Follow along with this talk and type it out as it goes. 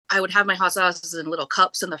I would have my hot sauces in little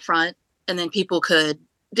cups in the front, and then people could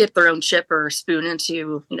dip their own chip or spoon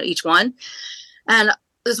into, each one. And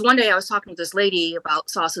this one day I was talking to this lady about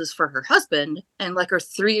sauces for her husband, and like her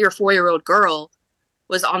 3 or 4-year-old girl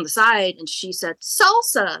was on the side, and she said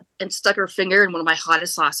salsa and stuck her finger in one of my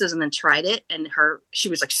hottest sauces and then tried it. And she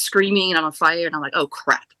was like screaming and on fire. And I'm like, oh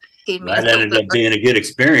crap. That ended up being a good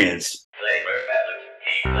experience.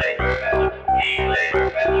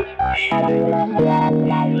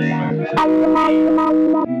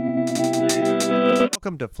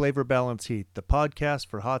 Welcome to Flavor Balance Heat, the podcast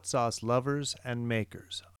for hot sauce lovers and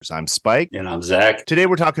makers. I'm Spike. And I'm Zac. Today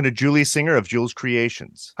we're talking to Julie Singer of Julz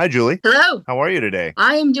Creations. Hi, Julie. Hello. How are you today?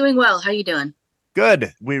 I am doing well. How are you doing?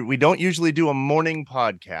 Good. We don't usually do a morning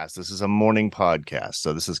podcast. This is a morning podcast,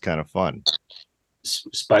 so this is kind of fun.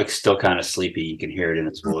 Spike's still kind of sleepy. You can hear it in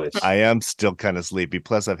his voice. I am still kind of sleepy.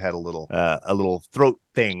 Plus, I've had a little throat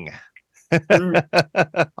thing.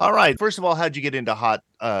 All right. First of all, how'd you get into hot,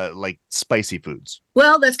 spicy foods?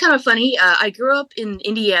 Well, that's kind of funny. I grew up in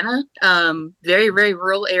Indiana, very, very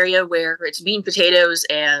rural area where it's meat and potatoes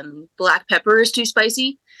and black pepper is too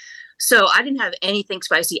spicy. So I didn't have anything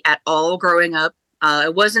spicy at all growing up.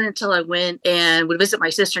 It wasn't until I went and would visit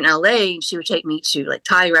my sister in LA, and she would take me to like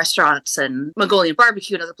Thai restaurants and Mongolian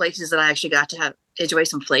barbecue and other places that I actually got to enjoy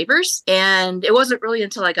some flavors. And it wasn't really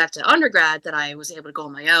until I got to undergrad that I was able to go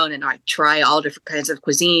on my own and try all different kinds of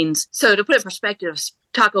cuisines. So to put it in perspective,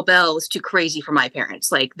 Taco Bell was too crazy for my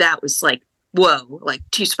parents. Like that was like, whoa, like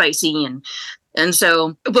too spicy. And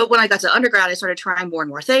so, but when I got to undergrad, I started trying more and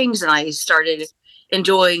more things, and I started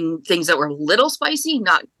enjoying things that were a little spicy,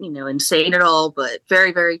 not, insane at all, but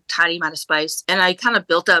very, very tiny amount of spice. And I kind of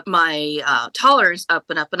built up my tolerance up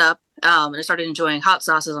and up and up. And I started enjoying hot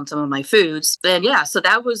sauces on some of my foods. And yeah, so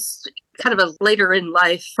that was kind of a later in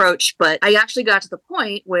life approach, but I actually got to the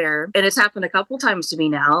point where, and it's happened a couple times to me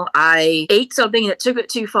now, I ate something that took it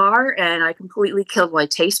too far and I completely killed my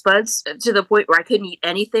taste buds to the point where I couldn't eat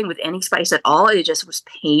anything with any spice at all. It just was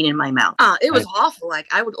pain in my mouth. It was awful. Like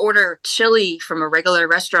I would order chili from a regular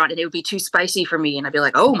restaurant and it would be too spicy for me. And I'd be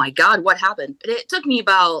like, oh my God, what happened? It took me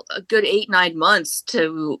about a good 8-9 months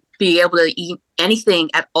to be able to eat anything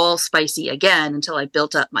at all spicy again until I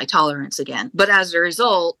built up my tolerance again. But as a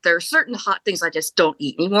result, there are certain hot things I just don't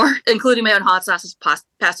eat anymore, including my own hot sauces past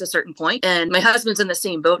a certain point. And my husband's in the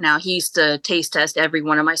same boat now. He used to taste test every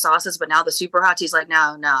one of my sauces, but now the super hots, he's like,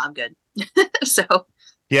 no, I'm good. So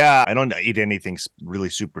yeah, I don't eat anything really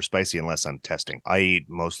super spicy unless I'm testing. I eat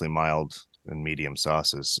mostly mild and medium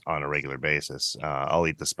sauces on a regular basis. I'll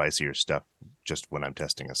eat the spicier stuff just when I'm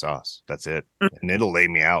testing a sauce. That's it. And it'll lay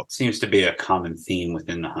me out. Seems to be a common theme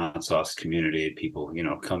within the hot sauce community. People,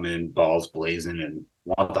 come in balls blazing and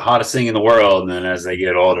want the hottest thing in the world. And then as they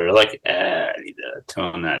get older, they're like, I need to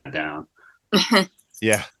tone that down.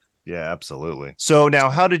 Yeah, absolutely. So now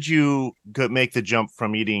how did you make the jump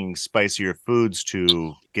from eating spicier foods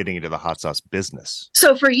to getting into the hot sauce business?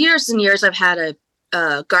 So for years and years, I've had a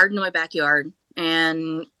garden in my backyard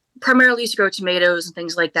and primarily used to grow tomatoes and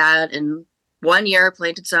things like that. And one year I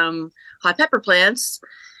planted some hot pepper plants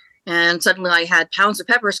and suddenly I had pounds of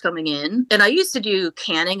peppers coming in. And I used to do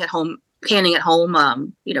canning at home,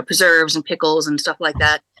 preserves and pickles and stuff like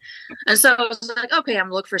that. And so I was like, okay,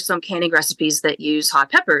 I'm looking for some canning recipes that use hot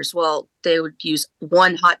peppers. Well, they would use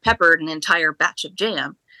one hot pepper in an entire batch of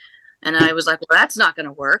jam. And I was like, well, that's not going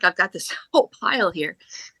to work. I've got this whole pile here.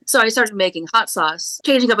 So I started making hot sauce,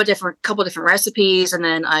 changing up a couple different recipes. And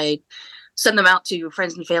then I send them out to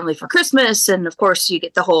friends and family for Christmas. And of course you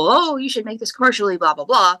get the whole, oh, you should make this commercially, blah, blah,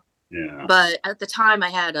 blah. Yeah. But at the time I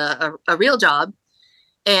had a real job,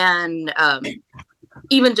 and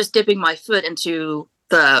even just dipping my foot into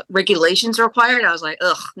the regulations required, I was like,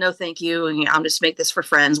 ugh, no, thank you. And I'm just make this for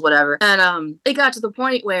friends, whatever. And it got to the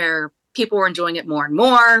point where people were enjoying it more and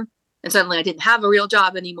more. And suddenly I didn't have a real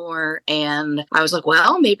job anymore. And I was like,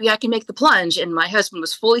 well, maybe I can make the plunge. And my husband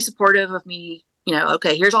was fully supportive of me.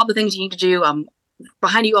 Okay, here's all the things you need to do. I'm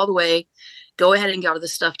behind you all the way. Go ahead and get all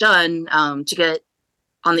this stuff done to get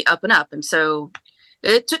on the up and up. And so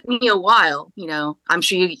it took me a while. I'm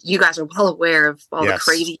sure you guys are well aware of all the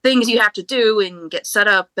crazy things you have to do and get set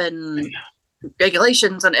up and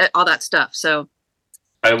regulations and all that stuff. So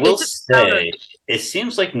I will say, it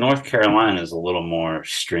seems like North Carolina is a little more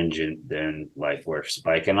stringent than like where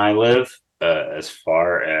Spike and I live, as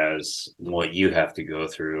far as what you have to go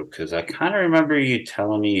through. Because I kind of remember you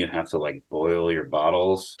telling me you have to like boil your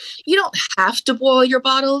bottles. You don't have to boil your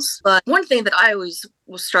bottles, but one thing that I always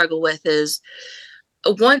will struggle with is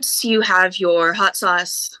once you have your hot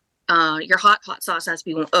sauce your hot sauce has to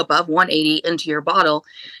be above 180 into your bottle.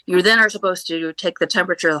 You then are supposed to take the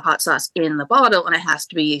temperature of the hot sauce in the bottle, and it has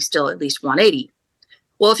to be still at least 180.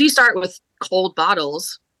 Well, if you start with cold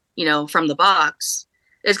bottles, from the box,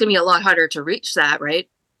 it's going to be a lot harder to reach that, right?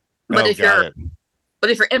 But if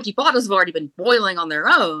your empty bottles have already been boiling on their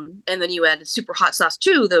own, and then you add super hot sauce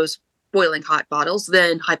to those boiling hot bottles,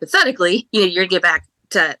 then hypothetically, you're going to get back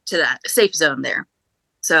to that safe zone there.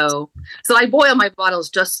 So I boil my bottles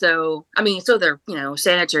just so they're,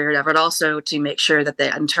 sanitary or whatever, but also to make sure that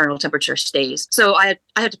the internal temperature stays. So I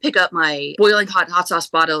have to pick up my boiling hot sauce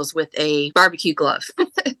bottles with a barbecue glove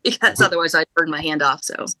because otherwise I'd burn my hand off.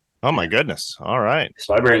 So. Oh my goodness. All right.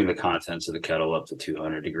 So I bring the contents of the kettle up to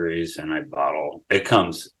 200 degrees and I bottle. It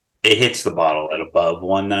hits the bottle at above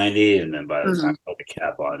 190. And then by the time I put the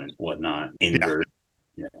cap on and whatnot, invert.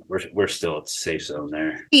 Yeah, we're still at the safe zone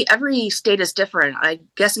there. Every state is different. I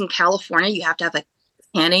guess in California you have to have a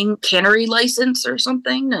cannery license or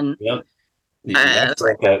something. And yep.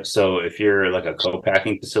 So if you're like a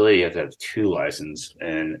co-packing facility, you have to have 2 licenses,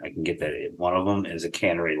 and I can get that. One of them is a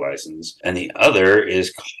cannery license, and the other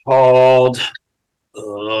is called.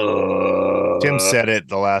 Tim said it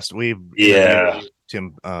the last week. Yeah,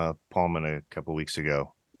 Tim Pullman a couple weeks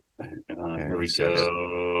ago. Here we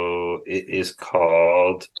go. It is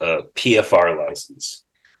called a PFR license.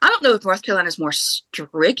 I don't know if North Carolina is more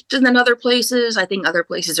strict than other places. I think other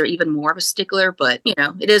places are even more of a stickler, but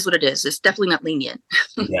it is what it is. It's definitely not lenient.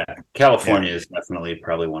 Yeah, California is definitely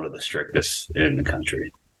probably one of the strictest in the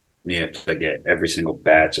country. You have to get every single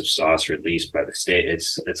batch of sauce released by the state.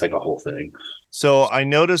 It's like a whole thing. So I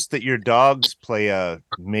noticed that your dogs play a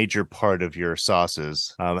major part of your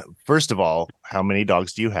sauces. First of all, how many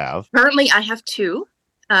dogs do you have? Currently, I have 2.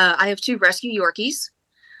 I have 2 rescue Yorkies.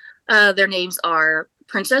 Their names are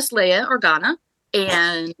Princess Leia Organa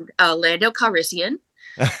and Lando Calrissian.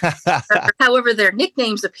 However, their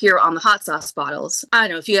nicknames appear on the hot sauce bottles. I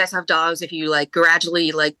don't know if you guys have dogs, if you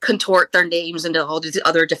gradually contort their names into all these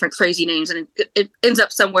other different crazy names, and it ends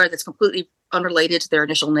up somewhere that's completely unrelated to their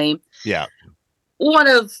initial name. Yeah. One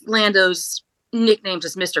of Lando's nicknames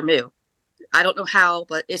is Mr. Moo. I don't know how,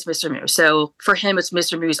 but it's Mr. Moo. So for him, it's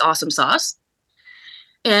Mr. Moo's awesome sauce.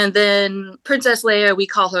 And then Princess Leia, we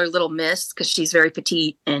call her Little Miss because she's very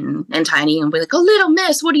petite and tiny. And we're like, oh, Little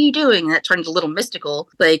Miss, what are you doing? And that turned a little mystical,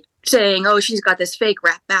 saying, oh, she's got this fake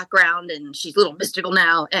rap background and she's a little mystical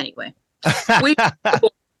now. Anyway,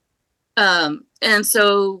 and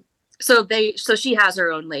so she has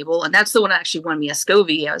her own label, and that's the one that actually won me a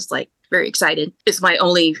SCOVY. I was very excited. It's my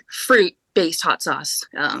only fruit-based hot sauce.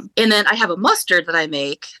 And then I have a mustard that I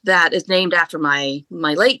make that is named after my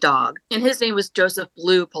late dog, and his name was Joseph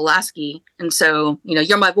Blue Pulaski. And so,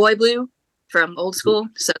 you're my boy Blue from old school.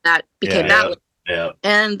 So that became that one. Yeah.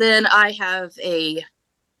 And then I have a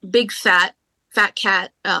big fat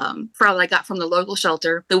cat I got from the local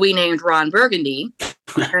shelter that we named Ron Burgundy.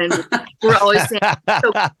 And we're always saying,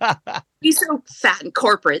 he's so fat and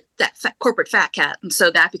corporate, corporate fat cat. And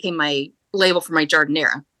so that became my label for my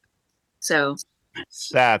Jardinera. So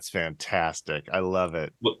that's fantastic. I love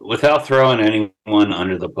it. Without throwing anyone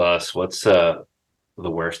under the bus, what's the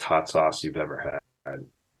worst hot sauce you've ever had?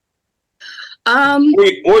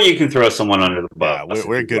 Or you can throw someone under the bus. Yeah,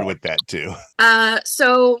 we're good with that too.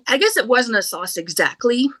 So I guess it wasn't a sauce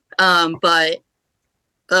exactly, but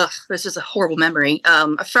this is a horrible memory.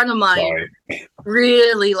 A friend of mine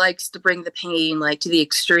really likes to bring the pain to the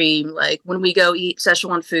extreme. When we go eat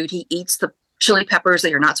Szechuan food, he eats the chili peppers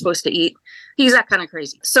that you're not supposed to eat. He's that kind of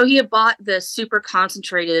crazy. So he had bought this super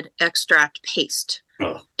concentrated extract paste in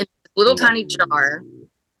a little tiny jar.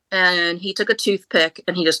 And he took a toothpick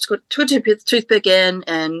and he just put a toothpick in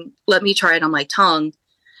and let me try it on my tongue.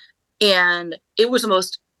 And it was the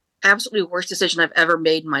most absolutely worst decision I've ever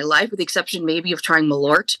made in my life, with the exception maybe of trying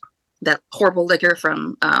Malort, that horrible liquor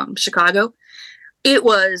from Chicago. It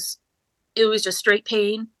was just straight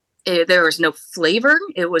pain. There was no flavor.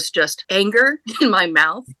 It was just anger in my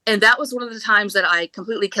mouth. And that was one of the times that I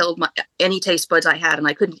completely killed any taste buds I had, and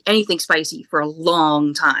I couldn't eat anything spicy for a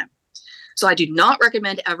long time. So I do not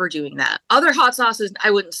recommend ever doing that. Other hot sauces,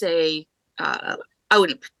 I wouldn't say, I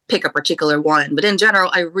wouldn't pick a particular one, but in general,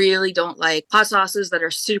 I really don't like hot sauces that are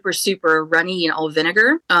super, super runny and all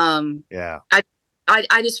vinegar. Yeah.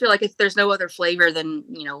 I just feel like if there's no other flavor, then,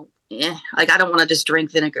 I don't want to just drink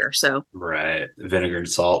vinegar. So. Right. Vinegar and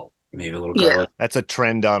salt, maybe a little garlic. Yeah. That's a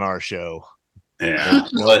trend on our show. Yeah.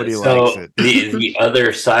 Nobody likes it. the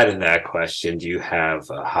other side of that question, do you have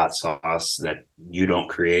a hot sauce that you don't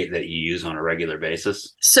create that you use on a regular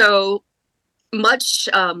basis? So much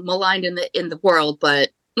maligned in the world, but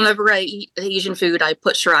whenever I eat Asian food, I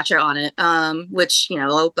put sriracha on it, which,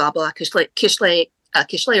 blah, blah, kishlay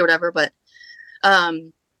or whatever. But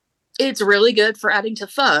it's really good for adding to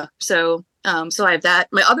pho. So I have that.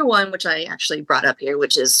 My other one, which I actually brought up here,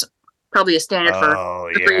 which is probably a standard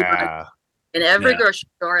in every grocery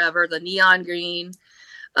store ever, the neon green.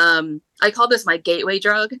 I call this my gateway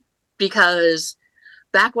drug because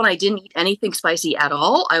back when I didn't eat anything spicy at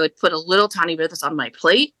all, I would put a little tiny bit of this on my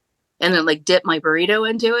plate and then like dip my burrito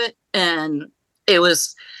into it. And it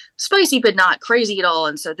was spicy, but not crazy at all.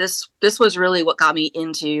 And so this was really what got me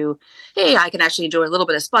into, hey, I can actually enjoy a little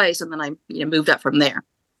bit of spice. And then I moved up from there.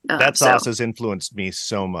 That sauce has influenced me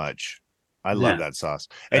so much. I love that sauce.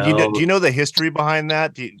 And do you know the history behind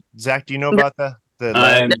that? Zach, do you know about the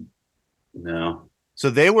lead? No. So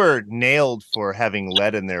they were nailed for having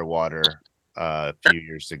lead in their water a few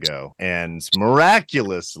years ago. And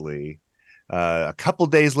miraculously, a couple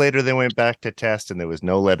days later, they went back to test and there was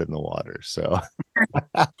no lead in the water. So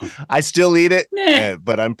I still eat it,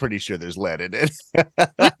 but I'm pretty sure there's lead in it.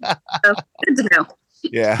 Good to know.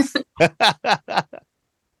 Yeah.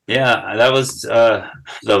 Yeah, that was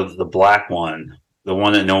the black one. The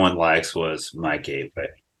one that no one likes was my gateway.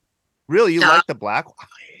 Really? You like the black one?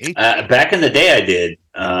 I hate that. Back in the day, I did.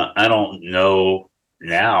 I don't know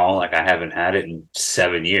now. Like, I haven't had it in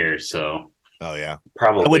 7 years. So, oh, yeah.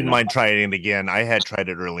 Probably I wouldn't mind trying it again. I had tried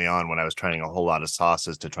it early on when I was trying a whole lot of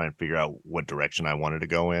sauces to try and figure out what direction I wanted to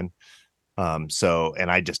go in.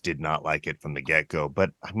 And I just did not like it from the get-go. But,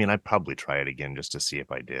 I mean, I'd probably try it again just to see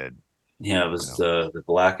if I did. Yeah, it was the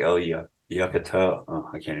black El Yucata. Oh,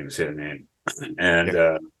 I can't even say the name.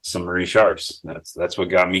 And some Marie Sharps. That's what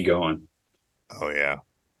got me going. Oh yeah,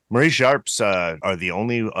 Marie Sharps are the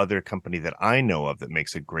only other company that I know of that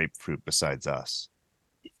makes a grapefruit besides us,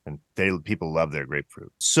 and people love their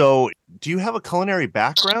grapefruit. So, do you have a culinary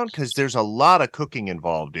background? Because there's a lot of cooking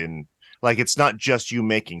involved in. Like, it's not just you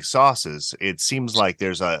making sauces. It seems like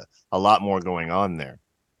there's a lot more going on there.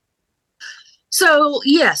 So,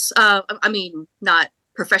 yes, I mean, not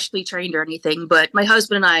professionally trained or anything, but my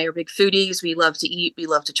husband and I are big foodies. We love to eat. We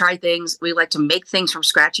love to try things. We like to make things from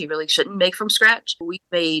scratch. You really shouldn't make from scratch. We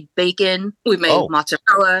made bacon. We made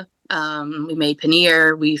mozzarella. We made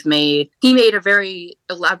paneer. He made a very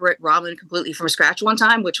elaborate ramen completely from scratch one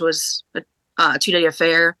time, which was a 2-day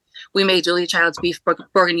affair. We made Julia Child's beef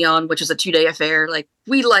bourguignon, which is a 2-day affair. Like,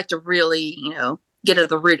 we like to really, get at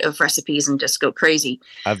the root of recipes and just go crazy.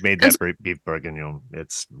 I've made that beef bourguignon.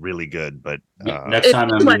 It's really good, but next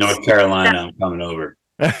time I'm in North Carolina, I'm coming over.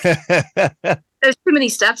 There's too many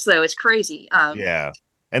steps, though. It's crazy. Yeah.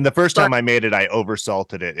 And the first time I made it, I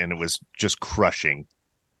oversalted it, and it was just crushing.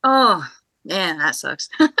 Oh, man, that sucks.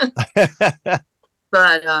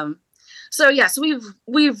 But so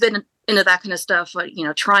we've been into that kind of stuff,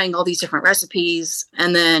 trying all these different recipes,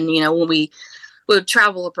 and then when we would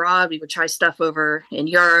travel abroad, we would try stuff over in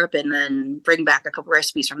Europe and then bring back a couple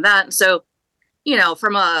recipes from that. And so,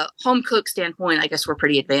 from a home cook standpoint, I guess we're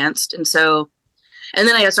pretty advanced. And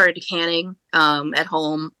then I got started canning at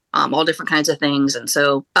home, all different kinds of things. And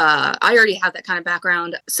so I already have that kind of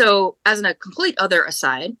background. So as a complete other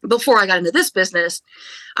aside, before I got into this business,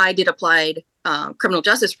 I did applied criminal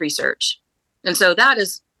justice research. And so that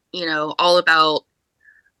is, all about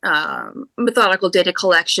methodical data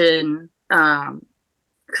collection,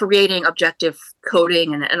 creating objective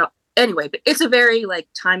coding and anyway, but it's a very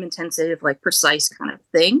time intensive, precise kind of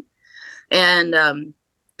thing. And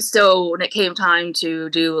so when it came time to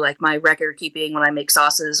do my record keeping when I make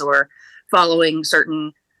sauces or following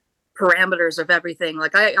certain parameters of everything,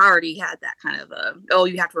 I already had that kind of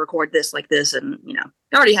you have to record this like this, and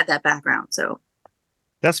I already had that background. So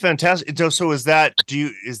that's fantastic. So is that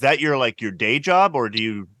your your day job, or do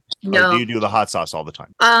you No. Or do you do the hot sauce all the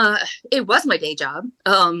time? It was my day job.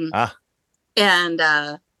 And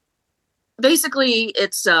basically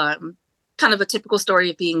it's kind of a typical story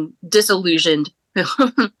of being disillusioned.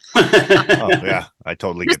 Oh yeah, I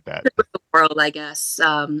totally get that. World, I guess.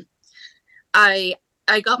 I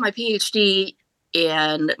got my PhD,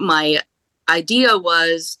 and my idea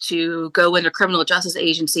was to go into criminal justice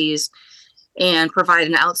agencies and provide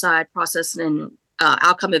an outside process and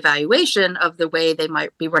outcome evaluation of the way they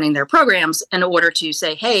might be running their programs in order to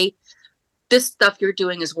say, hey, this stuff you're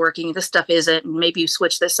doing is working, this stuff isn't, and maybe you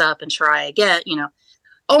switch this up and try again,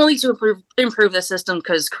 only to improve the system,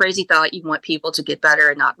 because crazy thought, you want people to get better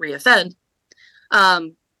and not reoffend.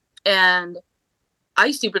 And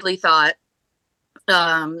I stupidly thought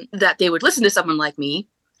that they would listen to someone like me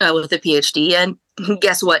with a PhD, and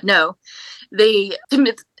Guess what? No, they,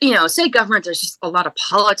 state government, there's just a lot of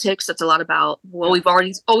politics. It's a lot about, well, we've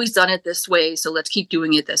always done it this way, so let's keep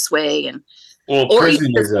doing it this way. And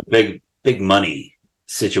prison is a big money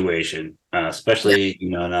situation, especially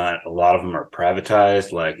not a lot of them are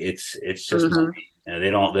privatized. Like it's just money. And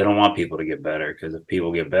they don't want people to get better, because if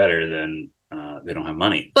people get better, then they don't have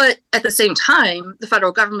money. But at the same time, the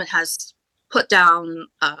federal government has put down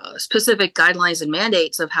specific guidelines and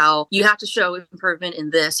mandates of how you have to show improvement in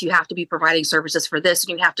this, you have to be providing services for this,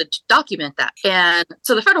 and you have to document that. And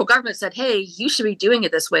so the federal government said, hey, you should be doing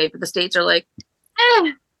it this way, but the states are like,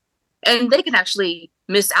 and they can actually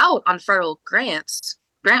miss out on federal grant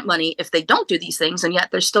money if they don't do these things, and yet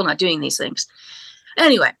they're still not doing these things.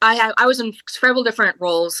 Anyway, I was in several different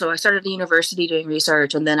roles. So I started at the university doing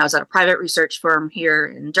research, and then I was at a private research firm here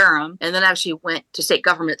in Durham, and then I actually went to state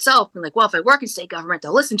government itself. And like, well, if I work in state government,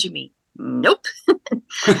 they'll listen to me. Nope.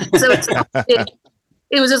 So it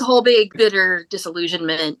was this whole big bitter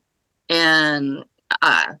disillusionment, and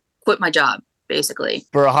quit my job basically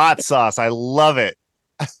for a hot sauce. I love it.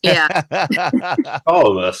 Yeah. All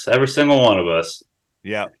of us, every single one of us.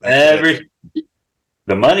 Yeah.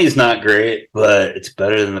 The money's not great, but it's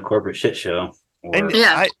better than the corporate shit show. And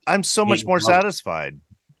I'm so much more satisfied.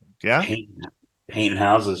 Yeah. Painting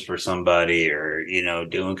houses for somebody, or,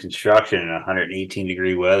 doing construction in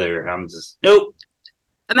 118-degree weather. I'm just, nope.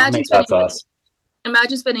 Imagine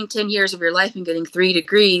spending 10 years of your life and getting 3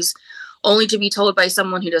 degrees only to be told by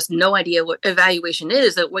someone who has no idea what evaluation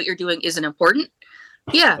is that what you're doing isn't important.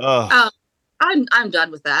 Yeah. I'm done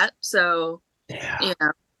with that. So,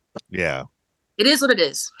 Yeah. It is what it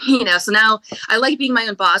is, so now I like being my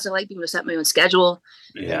own boss. I like being able to set my own schedule.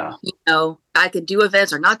 Yeah. I could do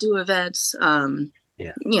events or not do events. So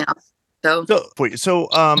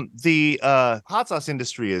the hot sauce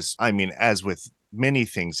industry is, as with many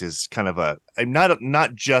things, is kind of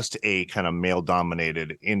not just a kind of male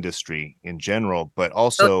dominated industry in general, but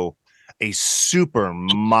also a super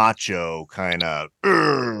macho kind of,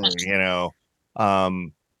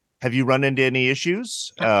 have you run into any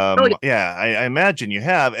issues? Yeah, I imagine you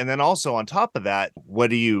have. And then also on top of that,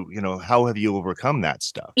 how have you overcome that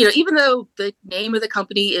stuff? Even though the name of the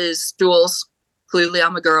company is Julz, clearly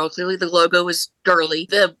I'm a girl, clearly the logo is girly.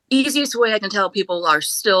 The easiest way I can tell people are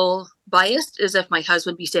still biased is if my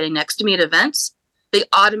husband be standing next to me at events, they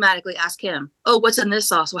automatically ask him, oh, what's in this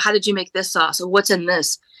sauce? Well, how did you make this sauce? Or what's in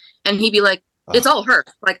this? And he'd be like, it's all her.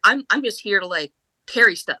 Like, I'm just here to like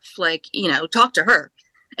carry stuff, like, talk to her.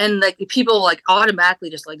 And like people like automatically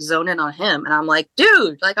just like zone in on him. And I'm like,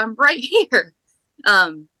 dude, like I'm right here.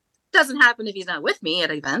 Doesn't happen if he's not with me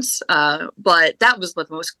at events. But that was the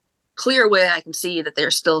most clear way I can see that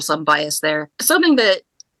there's still some bias there. Something that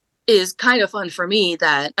is kind of fun for me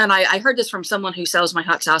and I heard this from someone who sells my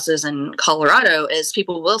hot sauces in Colorado, is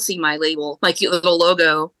people will see my label, my cute little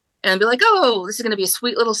logo, and be like, oh, this is going to be a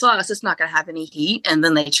sweet little sauce. It's not going to have any heat. And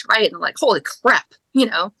then they try it and they're like, holy crap,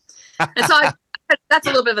 And so that's a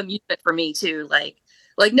little bit of amusement for me too. Like,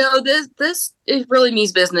 no, this it really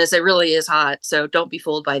means business. It really is hot. So don't be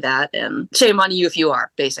fooled by that. And shame on you if you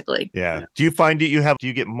are, basically. Yeah. Do you find do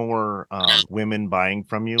you get more women buying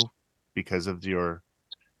from you because of your?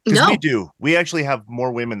 No, we do. We actually have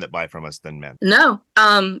more women that buy from us than men. No.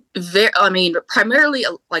 Primarily,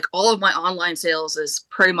 like all of my online sales is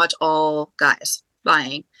pretty much all guys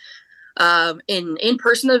buying.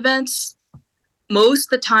 In-person events, most of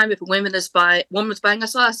the time, if a woman's buying a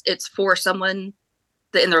sauce, it's for someone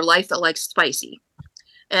in their life that likes spicy.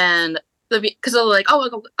 And because they're like,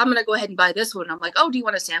 oh, I'm going to go ahead and buy this one. I'm like, oh, do you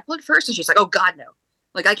want to sample it first? And she's like, oh, God, no.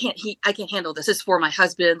 Like, I can't handle this. This is for my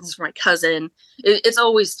husband. This is for my cousin. It's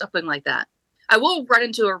always something like that. I will run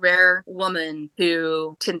into a rare woman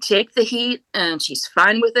who can take the heat and she's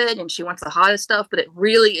fine with it and she wants the hottest stuff, but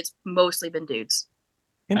it's mostly been dudes.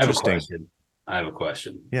 Interesting. I have a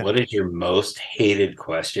question. Yeah. What is your most hated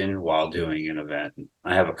question while doing an event?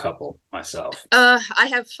 I have a couple myself. I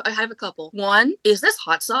have a couple. One, is this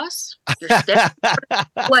hot sauce?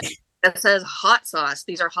 Like, that says hot sauce.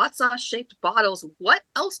 These are hot sauce shaped bottles. What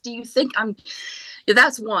else do you think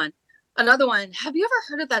that's one. Another one, have you ever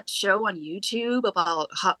heard of that show on YouTube about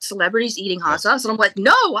hot celebrities eating hot sauce? And I'm like,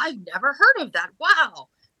 no, I've never heard of that. Wow.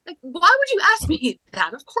 Like, why would you ask me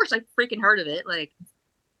that? Of course I freaking heard of it. Like,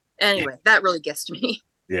 anyway, that really gets to me.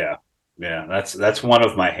 Yeah. That's one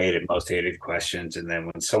of my most hated questions. And then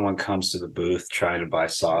when someone comes to the booth trying to buy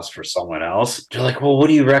sauce for someone else, they're like, well, what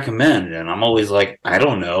do you recommend? And I'm always like, I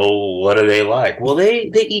don't know. What do they like? Well,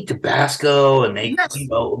 they eat Tabasco and they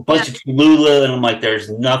a bunch of Cholula. And I'm like,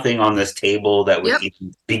 there's nothing on this table that would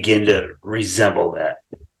even begin to resemble that.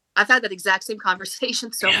 I've had that exact same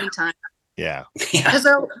conversation so many times. Yeah. Because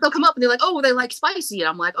they'll come up and they're like, oh, they like spicy. And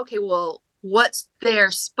I'm like, okay, well, what's their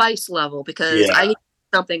spice level? Because I need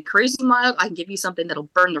something crazy mild. I can give you something that'll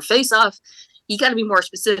burn their face off. You got to be more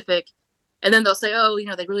specific. And then they'll say, oh,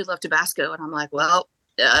 they really love Tabasco. And I'm like, well,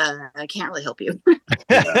 I can't really help you.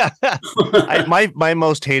 My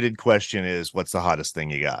most hated question is, what's the hottest thing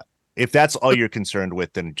you got? If that's all you're concerned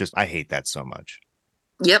with, then I hate that so much.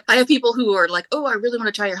 Yep. I have people who are like, oh, I really want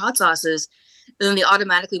to try your hot sauces. And then they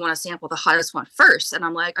automatically want to sample the hottest one first. And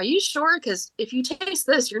I'm like, are you sure? Because if you taste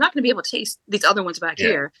this, you're not going to be able to taste these other ones back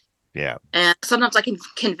here. Yeah. And sometimes I can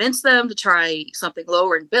convince them to try something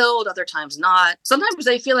lower in build. Other times not. Sometimes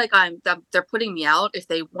they feel like they're putting me out if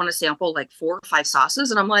they want to sample like 4 or 5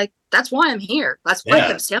 sauces. And I'm like, that's why I'm here. That's why I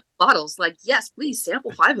have sample bottles. Like, yes, please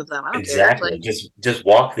sample 5 of them. I don't care. Like, just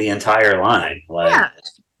walk the entire line. Like,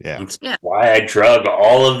 that's why I drug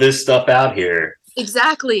all of this stuff out here.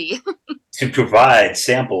 Exactly. To provide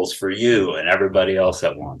samples for you and everybody else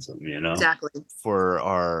that wants them, Exactly. For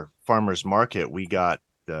our farmers market, we got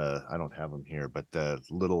I don't have them here, but the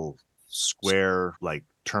little square like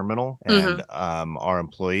terminal, and our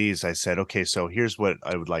employees, I said, okay, so here's what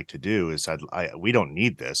I would like to do is we don't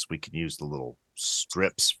need this. We can use the little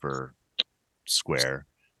strips for square,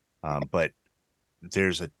 but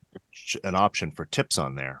there's an option for tips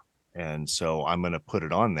on there. And so I'm going to put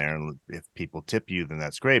it on there. And if people tip you, then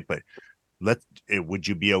that's great. But would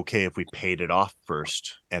you be okay if we paid it off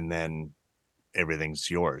first and then everything's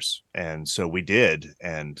yours? And so we did,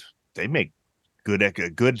 and they make a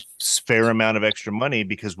good fair amount of extra money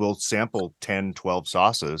because we'll sample 10, 12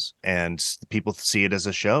 sauces and people see it as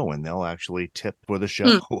a show and they'll actually tip for the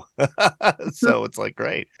show. So it's like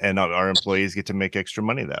great. And our employees get to make extra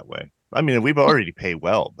money that way. I mean, we've already paid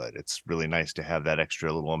well, but it's really nice to have that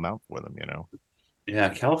extra little amount for them, Yeah,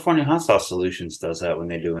 California Hot Sauce Solutions does that when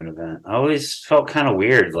they do an event. I always felt kind of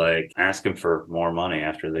weird, like asking for more money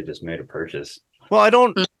after they just made a purchase. Well,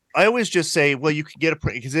 I always just say, well, you can get a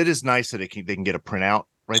print, because it is nice that they can get a printout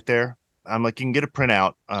right there. I'm like, you can get a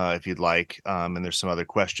printout if you'd like. And there's some other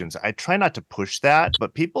questions. I try not to push that,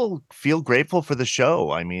 but people feel grateful for the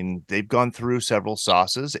show. I mean, they've gone through several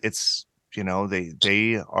sauces. It's,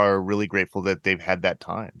 they are really grateful that they've had that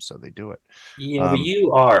time. So they do it. Yeah, but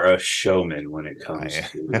you are a showman when it comes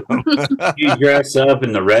to you dress up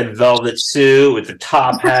in the red velvet suit with the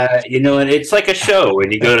top hat, and it's like a show when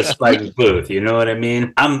you go to Spike's booth. You know what I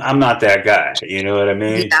mean? I'm not that guy. You know what I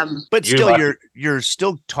mean? Yeah. But still, you're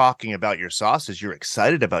still talking about your sauces. You're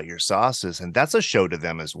excited about your sauces, and that's a show to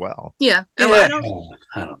them as well. Yeah. I don't know.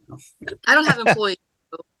 I don't have employees,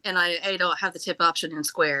 and I don't have the tip option in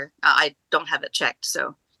Square. I don't have it checked,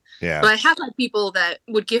 so. Yeah. But I have had people that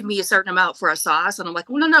would give me a certain amount for a sauce, and I'm like,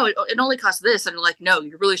 well, no, it only costs this. And they're like, no,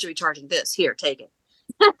 you really should be charging this. Here, take it.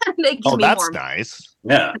 They give me that's more. Nice.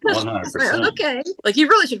 Yeah, 100%. Okay. Like, you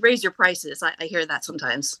really should raise your prices. I hear that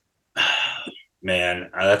sometimes. Man,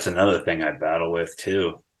 that's another thing I battle with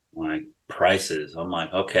too. Like prices. I'm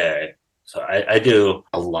like, okay. So I do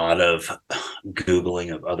a lot of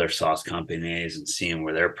Googling of other sauce companies and seeing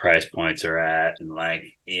where their price points are at.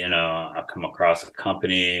 And I'll come across a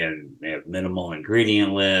company and they have minimal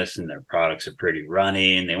ingredient lists and their products are pretty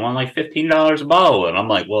runny and they want like $15 a bottle. And I'm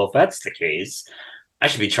like, well, if that's the case, I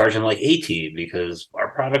should be charging like 18 because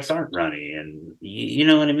our products aren't runny. And you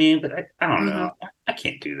know what I mean? But I don't know. I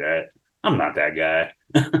can't do that. I'm not that guy.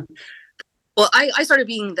 Well, I started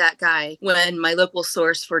being that guy when my local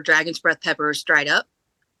source for Dragon's Breath peppers dried up,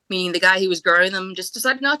 meaning the guy who was growing them just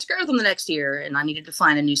decided not to grow them the next year, and I needed to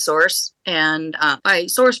find a new source. And my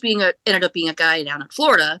source ended up being a guy down in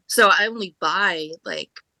Florida, so I only buy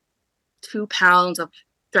like 2 pounds of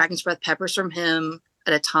Dragon's Breath peppers from him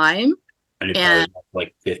at a time. And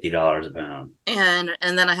like $50 a pound. And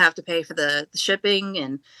then I have to pay for the shipping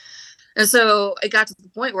and so it got to the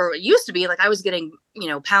point where it used to be like I was getting,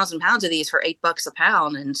 pounds and pounds of these for $8 a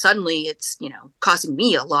pound. And suddenly it's, costing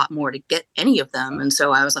me a lot more to get any of them. And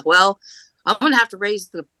so I was like, well, I'm going to have to raise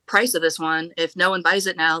the price of this one. If no one buys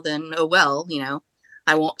it now, then, oh, well,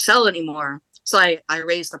 I won't sell it anymore. So I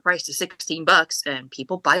raised the price to $16 and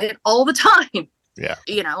people buy it all the time. Yeah.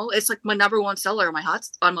 It's like my number one seller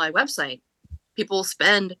on my website. People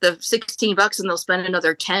spend the $16 and they'll spend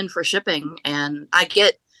another 10 for shipping. And I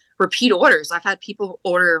get repeat orders. I've had people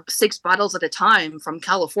order 6 bottles at a time from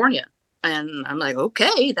California, and I'm like,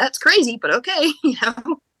 okay, that's crazy, but okay,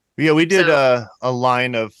 Yeah, we did a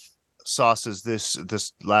line of sauces this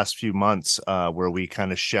last few months where we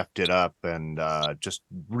kind of chefed it up and just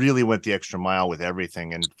really went the extra mile with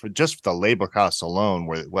everything. And for just the labor costs alone,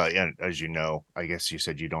 as you know, I guess you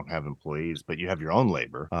said you don't have employees, but you have your own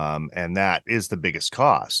labor, and that is the biggest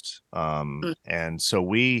cost. And so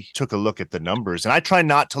we took a look at the numbers, and I try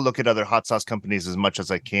not to look at other hot sauce companies as much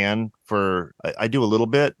as I can. I do a little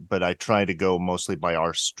bit, but I try to go mostly by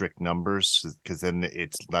our strict numbers because then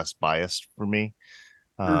it's less biased for me.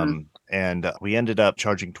 And we ended up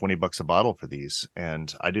charging $20 a bottle for these,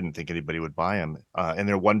 and I didn't think anybody would buy them. And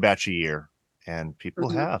they're one batch a year, and people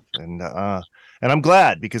have, and I'm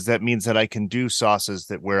glad, because that means that I can do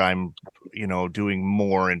sauces where I'm, doing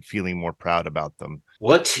more and feeling more proud about them.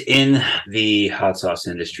 What in the hot sauce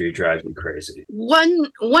industry drives me crazy?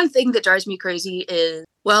 One thing that drives me crazy is,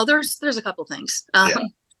 well, there's a couple things.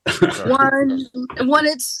 One,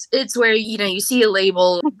 it's where you see a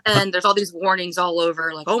label and there's all these warnings all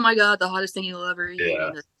over, like, oh my god, the hottest thing you'll ever eat,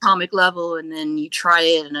 the atomic level, and then you try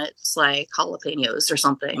it and it's like jalapenos or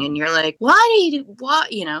something, and you're like, what?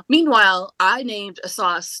 Meanwhile, I named a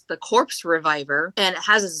sauce the Corpse Reviver, and it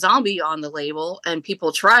has a zombie on the label, and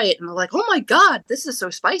people try it and they're like, oh my god, this is so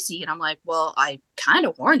spicy, and I'm like, well, I kind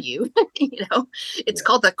of warned you. It's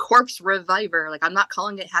called the Corpse Reviver. Like, I'm not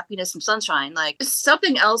calling it happiness and sunshine. Like,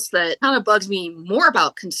 something else that kind of bugs me more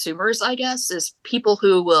about consumers, I guess, is people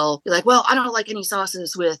who will be like, well, I don't like any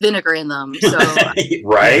sauces with vinegar in them. So,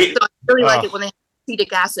 right. So I really like it when they have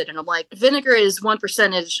acetic acid. And I'm like, vinegar is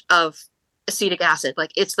 1% of acetic acid.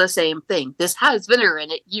 Like, it's the same thing. This has vinegar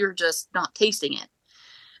in it. You're just not tasting it.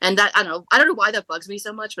 And that, I don't know why that bugs me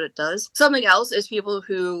so much, but it does. Something else is people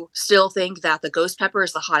who still think that the ghost pepper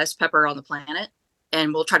is the hottest pepper on the planet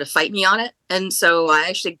and will try to fight me on it. And so I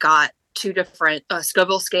actually got 2 different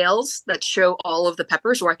Scoville scales that show all of the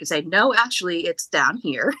peppers, where I can say, no, actually it's down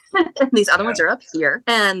here and these other ones are up here.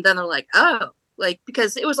 And then they're like, oh,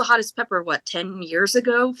 because it was the hottest pepper, 10 years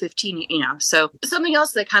ago, 15, so something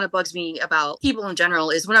else that kind of bugs me about people in general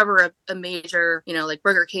is whenever a major, like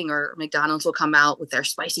Burger King or McDonald's will come out with their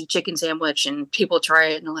spicy chicken sandwich and people try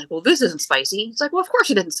it and they're like, well, this isn't spicy. It's like, well, of course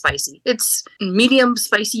it isn't spicy. It's medium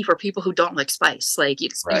spicy for people who don't like spice. Like,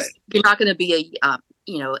 you're not going to be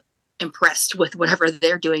impressed with whatever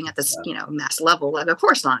they're doing at this, mass level. Like, of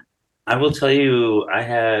course not. I will tell you,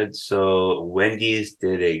 Wendy's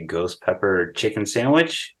did a ghost pepper chicken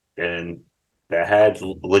sandwich, and that had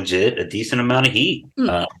legit a decent amount of heat.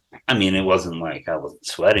 It wasn't like I wasn't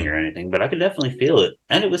sweating or anything, but I could definitely feel it,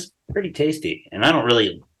 and it was pretty tasty. And I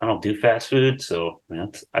don't do fast food, so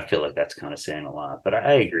I feel like that's kind of saying a lot. But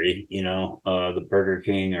I agree, the Burger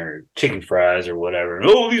King or chicken fries or whatever.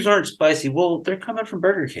 Oh, these aren't spicy. Well, they're coming from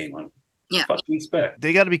Burger King. Yeah. What do you expect?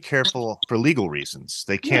 They got to be careful for legal reasons.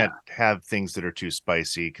 They can't have things that are too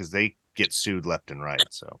spicy because they get sued left and right.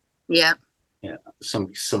 So yeah.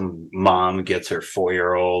 Some mom gets her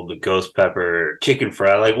 4-year-old the ghost pepper chicken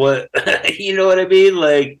fry. Like, what? You know what I mean?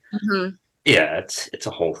 Like, yeah, it's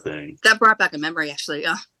a whole thing. That brought back a memory, actually.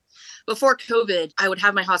 Before COVID, I would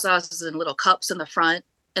have my hot sauces in little cups in the front,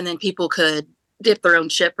 and then people could dip their own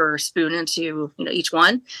chip or spoon into each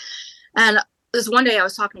one. And this one day I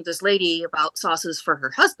was talking to this lady about sauces for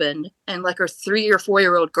her husband, and like her 3 or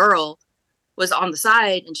 4-year-old girl was on the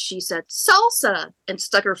side and she said salsa and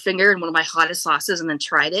stuck her finger in one of my hottest sauces and then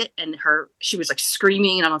tried it, and she was like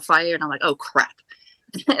screaming and I'm on fire, and I'm like, oh crap.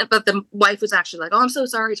 But the wife was actually like, oh, I'm so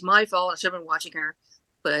sorry, it's my fault, I should have been watching her.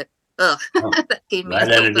 But that gave me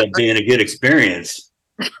ended up being a good experience.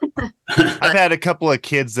 I've had a couple of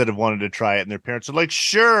kids that have wanted to try it and their parents are like,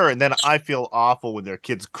 sure. And then I feel awful when their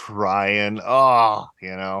kids crying.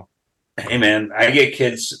 Hey man, I get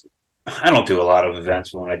kids. I don't do a lot of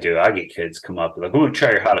events, but when I do, I get kids come up like, "Who would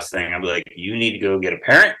try your hottest thing?" I'm like, "You need to go get a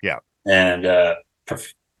parent." Yeah. And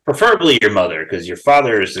preferably your mother, because your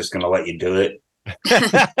father is just going to let you do it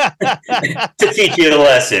to teach you the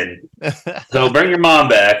lesson. So bring your mom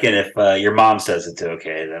back, and if your mom says it's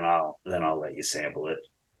okay, then I'll let you sample it.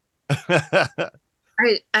 I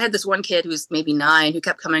had this one kid who's maybe 9 who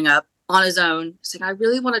kept coming up on his own saying, I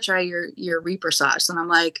really want to try your Reaper sauce. And I'm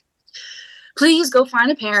like, please go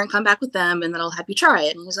find a parent, come back with them, and then I'll have you try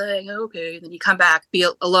it. And he's like, okay. And then you come back, be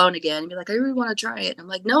alone again, and be like, I really want to try it. And I'm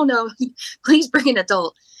like, no, please bring an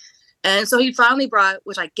adult. And so he finally brought,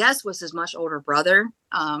 which I guess was his much older brother.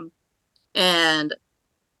 And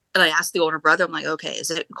I asked the older brother, I'm like, okay,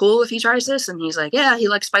 is it cool if he tries this? And he's like, yeah, he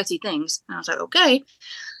likes spicy things. And I was like, okay.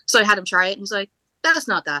 So I had him try it, and he's like, that's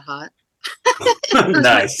not that hot.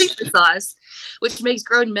 Nice. Sauce, which makes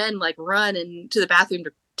grown men like run into the bathroom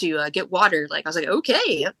to get water. Like, I was like,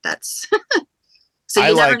 okay, that's So I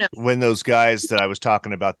you never like know. when those guys that I was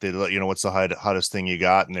talking about, what's the hottest thing you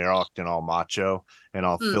got, and they're acting all macho, and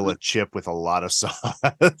I'll fill a chip with a lot of sauce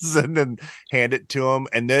and then hand it to them,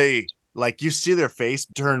 and they like, you see their face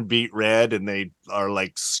turn beet red, and they are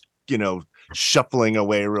like, shuffling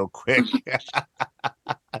away real quick.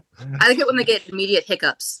 I like it when they get immediate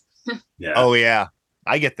hiccups. Yeah. Oh yeah,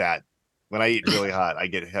 I get that when I eat really hot. I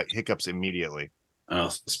get hiccups immediately.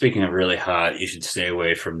 Speaking of really hot, you should stay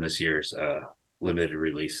away from this year's limited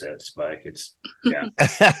release set, Spike. It's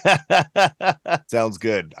Sounds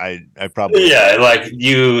good. I probably like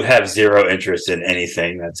you have zero interest in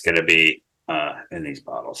anything that's going to be in these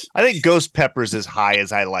bottles. I think ghost pepper is as high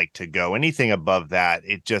as I like to go. Anything above that,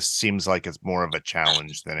 it just seems like it's more of a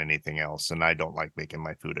challenge than anything else, and I don't like making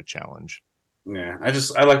my food a challenge. Yeah,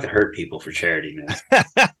 I like to hurt people for charity, man.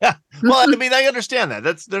 Well, I mean, I understand that.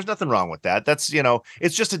 There's nothing wrong with that. That's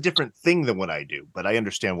it's just a different thing than what I do, but I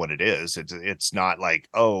understand what it is. It's not like,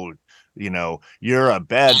 oh, you're a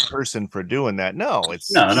bad person for doing that. No,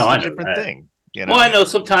 it's no, I a know different that. thing. Well, I know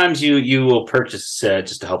sometimes you will purchase a set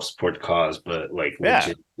just to help support the cause, but like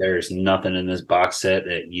legit, there's nothing in this box set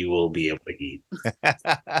that you will be able to eat.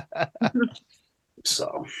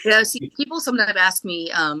 So yeah, see, people sometimes ask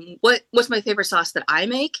me, what's my favorite sauce that I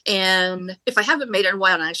make? And if I haven't made it in a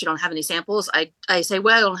while and I actually don't have any samples, I say,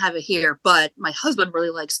 well, I don't have it here, but my husband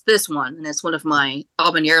really likes this one, and it's one of my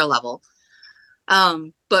habanero level.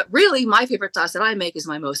 But really, my favorite sauce that I make is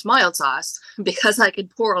my most mild sauce, because I can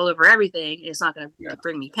pour all over everything. It's not going to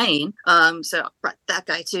bring me pain. So that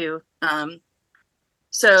guy too.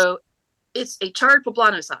 So it's a charred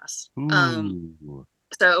poblano sauce.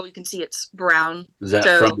 So you can see it's brown. Is that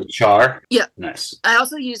from the char? Yeah. Nice. I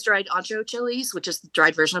also use dried ancho chilies, which is the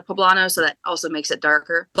dried version of poblano, so that also makes it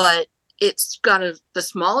darker. But it's got the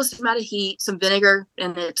smallest amount of heat, some vinegar,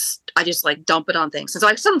 and I just like dump it on things. And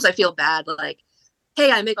so sometimes I feel bad, like,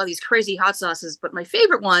 hey, I make all these crazy hot sauces, but my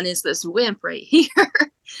favorite one is this wimp right here.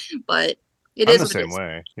 But I'm the same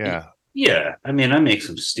way. Yeah. Yeah, I mean, I make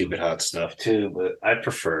some stupid hot stuff too, but I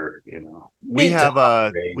prefer,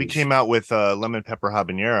 we came out with lemon pepper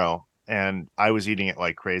habanero, and I was eating it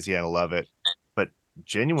like crazy. I love it. But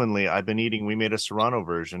genuinely, we made a Serrano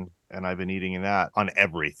version, and I've been eating that on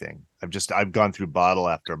everything. I've gone through bottle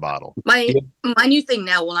after bottle. My new thing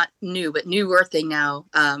now, well, not new, but newer thing now,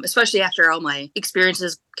 especially after all my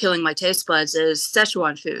experiences killing my taste buds, is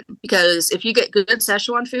Szechuan food. Because if you get good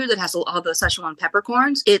Szechuan food that has all the Szechuan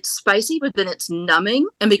peppercorns, it's spicy, but then it's numbing.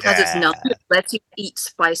 And because it's numbing, it lets you eat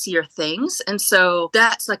spicier things. And so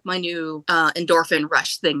that's like my new endorphin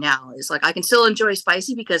rush thing now, is like I can still enjoy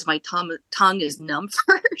spicy because my tongue is numb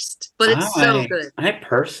first. But it's so good. I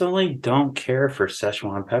personally don't care for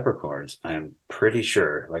Szechuan peppercorns. I'm pretty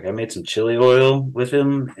sure. Like, I made some chili oil with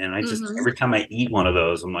him, and I just every time I eat one of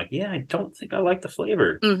those, I'm like, yeah, I don't think I like the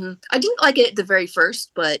flavor. I didn't like it at the very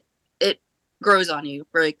first, but it grows on you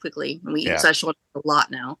very quickly. And we eat Szechuan a lot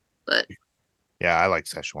now. But yeah, I like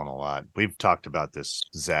Szechuan a lot. We've talked about this,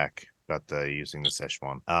 Zach, about using the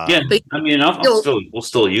Szechuan. I mean, we'll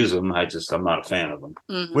still use them. I'm not a fan of them.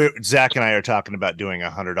 Zach and I are talking about doing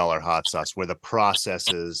 $100 hot sauce where the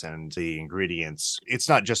processes and the ingredients, it's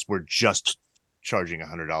not just we're just charging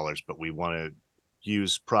 $100, but we want to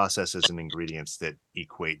use processes and ingredients that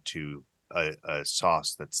equate to a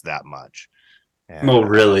sauce that's that much. And, well,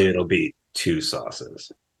 really, it'll be 2 sauces.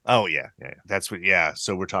 Oh yeah. That's what. Yeah.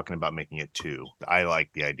 So we're talking about making it 2. I like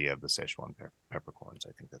the idea of the Szechuan peppercorns.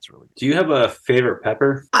 I think that's really good. Do you have a favorite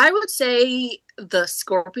pepper? I would say the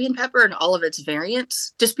scorpion pepper and all of its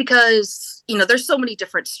variants, just because there's so many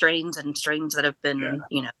different strains that have been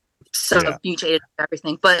mutated and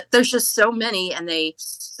everything, but there's just so many, and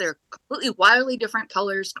they're completely wildly different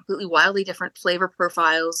colors, completely wildly different flavor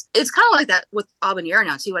profiles. It's kind of like that with habanero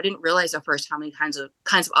now too. I didn't realize at first how many kinds of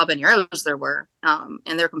habaneros there were, and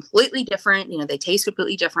they're completely different. They taste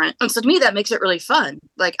completely different, and so to me that makes it really fun.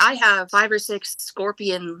 Like, I have 5 or 6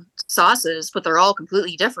 scorpion sauces, but they're all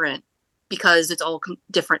completely different because it's all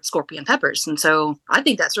different scorpion peppers, and so I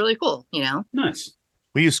think that's really cool. Nice.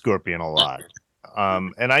 We use scorpion a lot.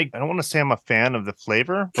 And I don't want to say I'm a fan of the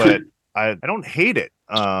flavor, but I don't hate it.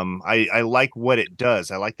 I like what it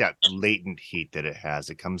does. I like that latent heat that it has.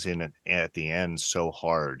 It comes in at the end so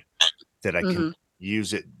hard that I can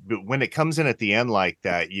use it. But when it comes in at the end like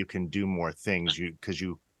that, you can do more things because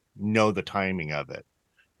you know the timing of it.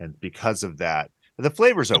 And because of that, the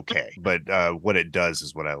flavor's okay. But what it does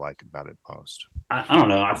is what I like about it most. I don't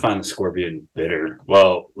know. I find the scorpion bitter.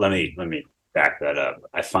 Well, let me back that up.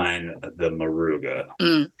 I find the Moruga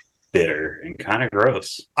bitter and kind of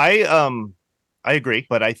gross. I agree,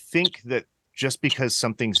 but I think that just because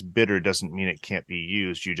something's bitter doesn't mean it can't be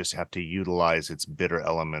used. You just have to utilize its bitter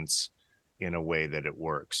elements in a way that it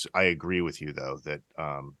works. I agree with you though, that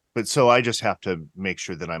but so I just have to make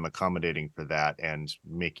sure that I'm accommodating for that and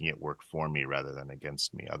making it work for me rather than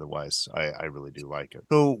against me. Otherwise, I really do like it.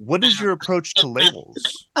 So what is your approach to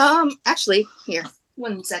labels? Actually, here,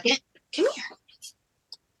 1 second. Come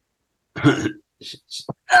here.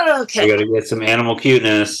 Okay. I gotta get some animal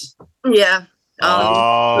cuteness. Yeah.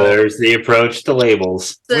 There's the approach to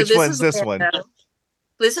labels. So Which one's this one?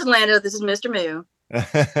 This is Lando. This is Mr. Moo.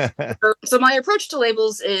 So my approach to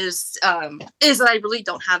labels is that I really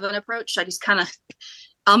don't have an approach. I just kind of,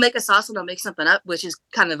 I'll make a sauce and I'll make something up, which is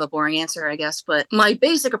kind of a boring answer, I guess. But my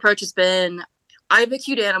basic approach has been, I have a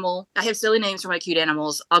cute animal. I have silly names for my cute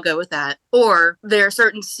animals. I'll go with that. Or there are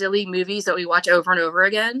certain silly movies that we watch over and over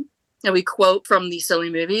again, and we quote from these silly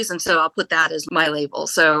movies, and so I'll put that as my label.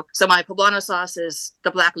 So my poblano sauce is the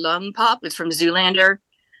Black Lung Pop. It's from Zoolander.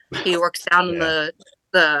 He works down in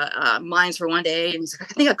the mines for one day, and he's like,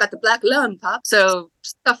 I think I've got the Black Lung Pop. So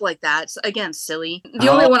stuff like that. So again, silly. The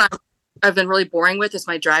only one I've been really boring with is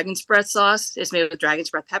my Dragon's Breath sauce. It's made with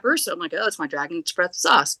Dragon's Breath peppers. So I'm like, oh, it's my Dragon's Breath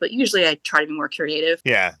sauce. But usually I try to be more creative.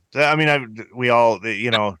 Yeah. I mean, we all,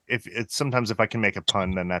 if it's sometimes if I can make a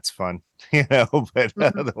pun, then that's fun, but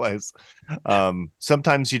otherwise,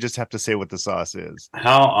 sometimes you just have to say what the sauce is.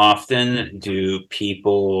 How often do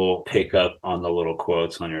people pick up on the little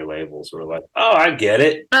quotes on your labels? We're like, oh, I get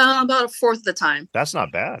it. About a fourth of the time. That's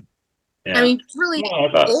not bad. Yeah. I mean, really,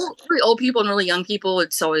 really old people and really young people,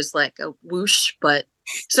 it's always like a whoosh, but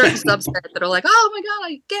certain subset that are like, oh my God,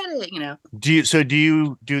 I get it, Do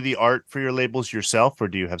you do the art for your labels yourself, or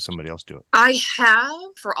do you have somebody else do it? I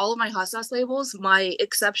have for all of my hot sauce labels. My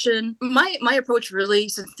exception, my approach really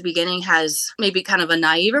since the beginning has maybe kind of a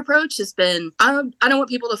naive approach has been, I don't want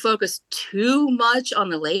people to focus too much on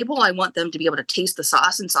the label. I want them to be able to taste the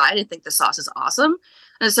sauce inside and think the sauce is awesome.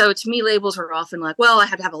 And so to me, labels are often like, well, I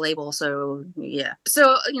had to have a label. So yeah.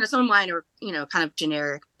 So, some of mine are, kind of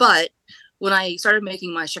generic, but when I started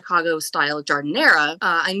making my Chicago style jardinera,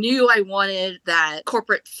 I knew I wanted that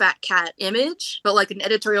corporate fat cat image, but like an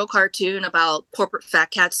editorial cartoon about corporate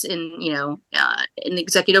fat cats in the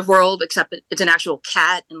executive world, except it's an actual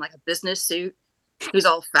cat in like a business suit who's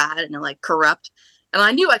all fat and like corrupt. And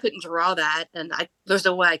I knew I couldn't draw that. And there's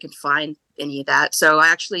no way I could find any of that. So I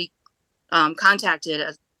actually contacted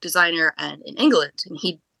a designer in England, and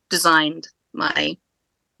he designed my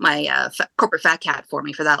corporate fat cat for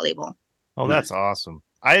me for that label. Oh, that's awesome.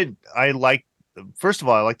 First of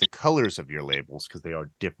all, I like the colors of your labels because they are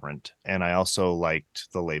different. And I also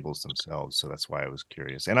liked the labels themselves. So that's why I was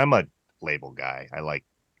curious. And I'm a label guy. I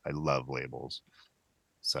love labels.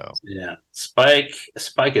 So yeah, Spike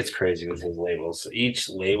gets crazy with his labels. Each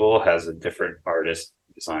label has a different artist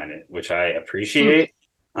design it, which I appreciate.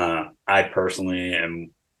 I personally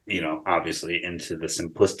am, obviously into the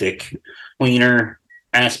simplistic, cleaner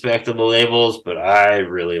aspect of the labels, but I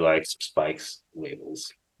really like Spike's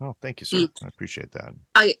labels. Oh, thank you, sir. I appreciate that.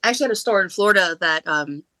 I actually had a store in Florida that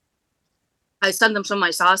I send them some of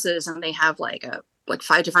my sauces, and they have like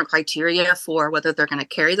 5 different criteria for whether they're going to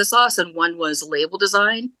carry the sauce, and one was label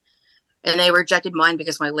design, and they rejected mine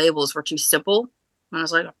because my labels were too simple. And I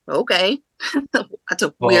was like, okay, that's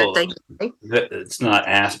a weird thing. It's not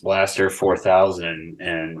Ass Blaster 4000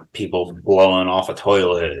 and people blowing off a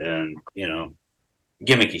toilet and,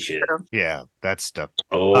 gimmicky shit. Yeah, that stuff.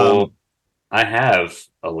 Oh, I have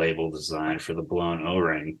a label design for the blown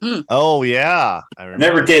O-ring. Oh, yeah. I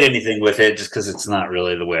never did anything with it just because it's not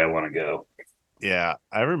really the way I want to go. Yeah,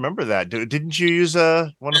 I remember that. Didn't you use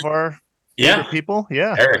one of our people?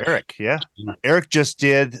 Yeah, Eric. Yeah. Eric just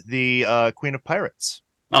did the Queen of Pirates.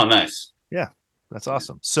 Oh, nice. Yeah, that's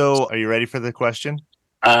awesome. So are you ready for the question?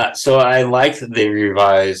 So I liked the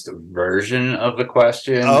revised version of the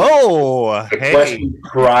question. Oh, the question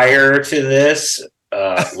prior to this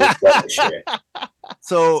was shit.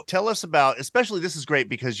 So tell us about, especially this is great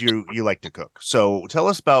because you like to cook. So tell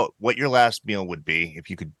us about what your last meal would be if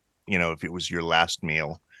you could, if it was your last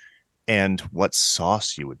meal, and what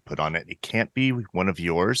sauce you would put on it. It can't be one of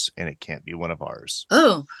yours and it can't be one of ours.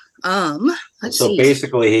 Oh, let's see.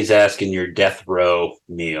 Basically he's asking your death row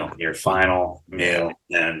meal, your final meal,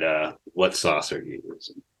 and what sauce are you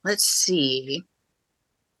using? Let's see.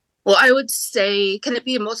 Well, I would say, can it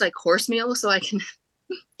be a multi-course meal so I can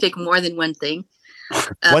take more than one thing?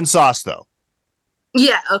 One sauce though.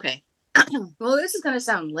 Yeah, okay. Well, this is going to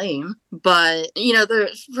sound lame, but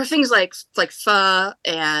for things like pho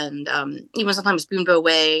and even sometimes bumbo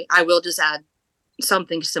whey, I will just add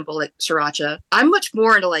something simple like sriracha. I'm much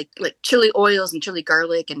more into like chili oils and chili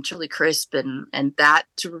garlic and chili crisp and that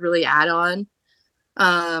to really add on.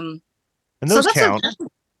 And those count.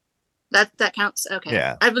 That counts. Okay.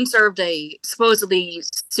 Yeah. I've been served a supposedly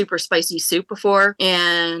super spicy soup before,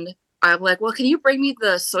 and I'm like, well, can you bring me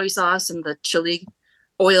the soy sauce and the chili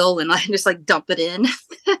oil, and I just like dump it in,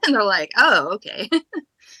 and they're like, oh, okay.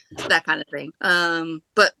 That kind of thing.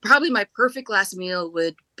 But probably my perfect last meal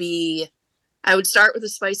would be, I would start with a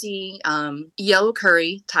spicy yellow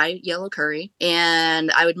curry, Thai yellow curry,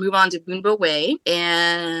 and I would move on to Bunbo Whey,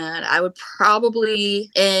 and I would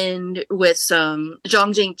probably end with some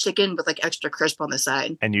Zhongjing chicken with like extra crisp on the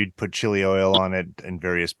side. And you'd put chili oil on it in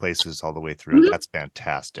various places all the way through. Mm-hmm. That's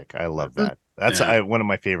fantastic. I love that. That's one of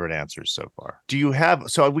my favorite answers so far. Do you have,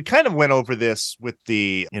 so we kind of went over this with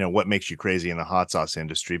the, what makes you crazy in the hot sauce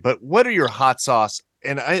industry, but what are your hot sauce?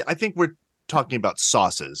 And I think we're talking about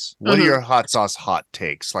sauces. What are your hot sauce hot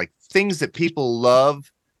takes? Like things that people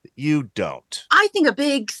love that you don't? I think a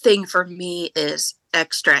big thing for me is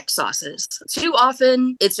extract sauces. Too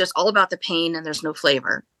often it's just all about the pain and there's no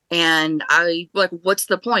flavor. And I like, what's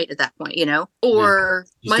the point at that point, Or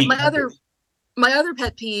my other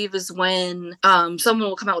pet peeve is when someone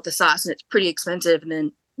will come out with a sauce and it's pretty expensive, and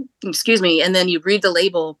then and then you read the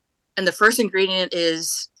label and the first ingredient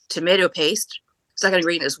is tomato paste. Second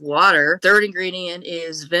ingredient is water. Third ingredient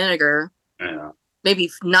is vinegar. Yeah.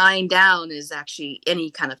 Maybe 9 down is actually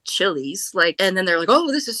any kind of chilies. And then they're like,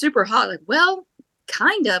 oh, this is super hot. Like, well,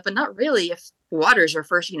 kind of, but not really. If water's your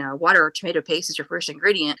first, water or tomato paste is your first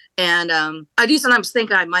ingredient. And I do sometimes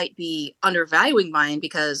think I might be undervaluing mine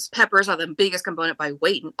because peppers are the biggest component by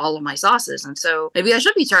weight in all of my sauces. And so maybe I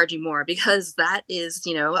should be charging more because that is,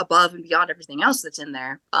 above and beyond everything else that's in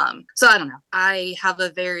there. So I don't know. I have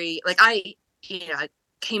a very, I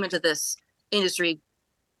came into this industry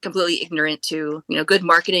completely ignorant to, good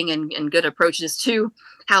marketing and good approaches to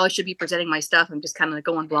how I should be presenting my stuff. I'm just kind of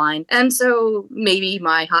going blind. And so maybe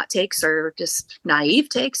my hot takes are just naive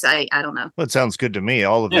takes. I don't know. Well, it sounds good to me.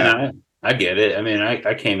 All of that. I get it. I mean,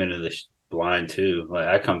 I came into this blind too. Like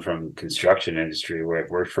I come from construction industry where I've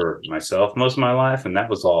worked for myself most of my life, and that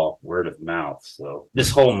was all word of mouth. So this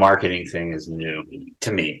whole marketing thing is new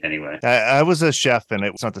to me anyway. I was a chef and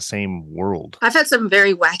it's not the same world. I've had some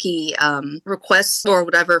very wacky requests or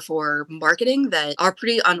whatever for marketing that are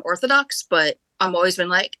pretty unorthodox, but I've always been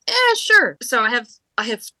like, sure. So I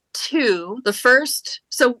have two. First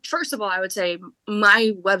of all, I would say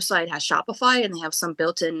my website has Shopify and they have some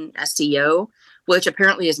built-in SEO, which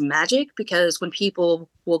apparently is magic, because when people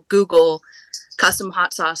will Google custom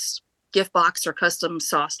hot sauce gift box or custom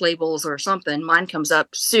sauce labels or something, mine comes up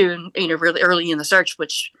soon, really early in the search,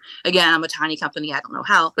 which again, I'm a tiny company. I don't know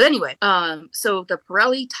how, but anyway, so the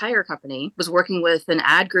Raleigh tire company was working with an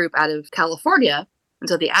ad group out of California. And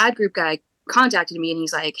so the ad group guy contacted me and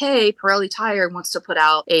he's like, hey, Pirelli Tire wants to put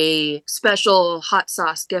out a special hot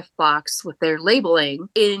sauce gift box with their labeling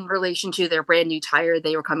in relation to their brand new tire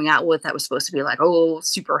they were coming out with that was supposed to be like, oh,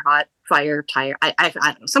 super hot fire tire. I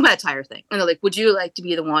don't know, some kind of tire thing. And they're like, would you like to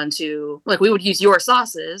be the one to, we would use your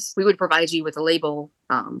sauces. We would provide you with the label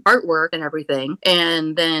artwork and everything.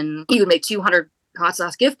 And then you would make 200 hot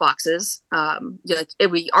sauce gift boxes. It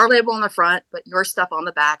would be our label on the front, but your stuff on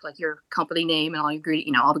the back, like your company name and all your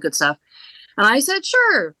ingredient, all the good stuff. And I said,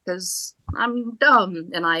 sure, because I'm dumb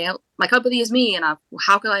and my company is me. And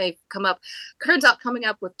how can I come up? Turns out coming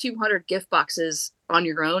up with 200 gift boxes on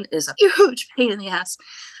your own is a huge pain in the ass.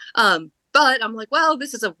 But I'm like, well,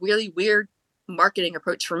 this is a really weird marketing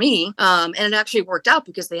approach for me. And it actually worked out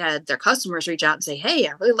because they had their customers reach out and say, hey,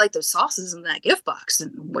 I really like those sauces in that gift box.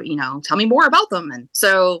 And, tell me more about them. And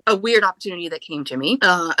so a weird opportunity that came to me.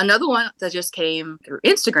 Another one that just came through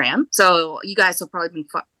Instagram. So you guys have probably been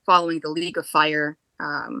following the League of Fire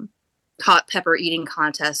hot pepper eating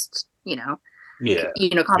contest,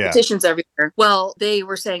 competitions everywhere. Well, they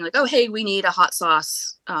were saying like, oh, hey, we need a hot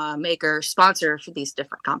sauce maker sponsor for these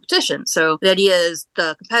different competitions. So the idea is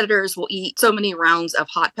the competitors will eat so many rounds of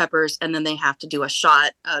hot peppers and then they have to do a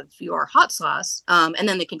shot of your hot sauce. And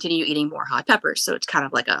then they continue eating more hot peppers. So it's kind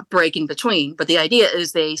of like a break in between. But the idea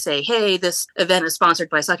is they say, hey, this event is sponsored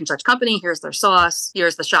by such and such company. Here's their sauce.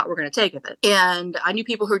 Here's the shot we're going to take of it. And I knew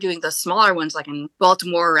people who were doing the smaller ones like in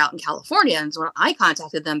Baltimore or out in California. And so when I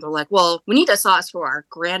contacted them, they're like, well, we need a sauce for our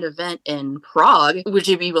grand event in Prague. Would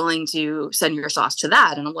you be willing to send your sauce to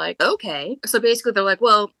that? And I'm like, okay. So basically they're like,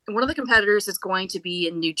 well, one of the competitors is going to be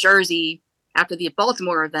in New Jersey after the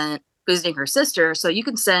Baltimore event visiting her sister. So you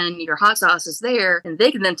can send your hot sauces there and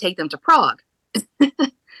they can then take them to Prague.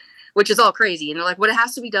 which is all crazy. And they're like, "What, it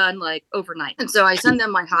has to be done like overnight." And so I send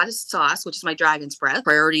them my hottest sauce, which is my Dragon's Breath,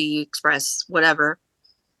 Priority Express, whatever.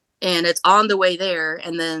 And it's on the way there.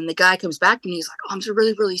 And then the guy comes back and he's like, "Oh, I'm so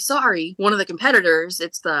really, really sorry." One of the competitors,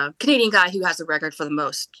 it's the Canadian guy who has the record for the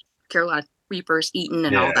most Carolina Reapers eaten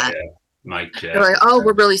and all that. Yeah. Mike Jack. They're like, "Oh,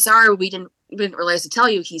 we're really sorry. We didn't realize to tell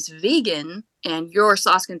you he's vegan and your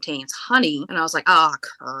sauce contains honey." And I was like, "Oh,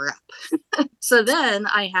 crap." So then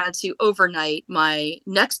I had to overnight my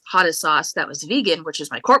next hottest sauce that was vegan, which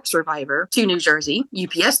is my Corpse Reviver, to New Jersey,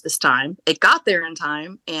 UPS this time. It got there in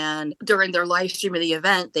time. And during their live stream of the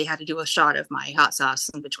event, they had to do a shot of my hot sauce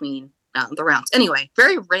in between the rounds. Anyway,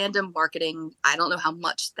 very random marketing. I don't know how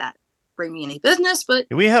much that bring me any business, but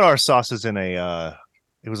We had our sauces in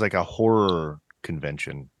it was like a horror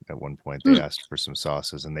convention at one point. They asked for some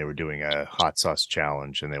sauces and they were doing a hot sauce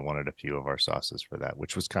challenge and they wanted a few of our sauces for that,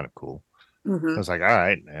 which was kind of cool. I was like, all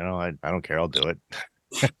right, I don't care, I'll do it.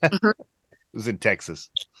 It was in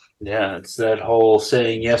Texas. Yeah, it's that whole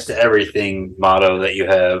saying yes to everything motto that you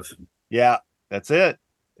have. Yeah, that's it.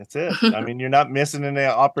 I mean, you're not missing an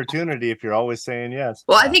opportunity if you're always saying yes.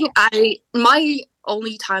 Well, I think my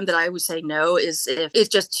only time that I would say no is if it's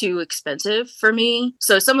just too expensive for me.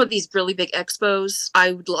 So some of these really big expos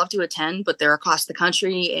I would love to attend, but they're across the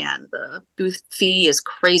country and the booth fee is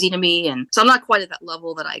crazy to me. And so I'm not quite at that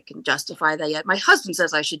level that I can justify that yet. My husband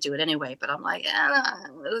says I should do it anyway, but I'm like,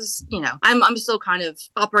 I'm still kind of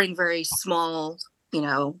operating very small,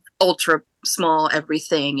 ultra small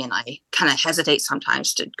everything, and I kind of hesitate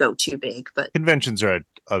sometimes to go too big. But conventions are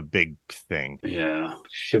a big thing. Yeah.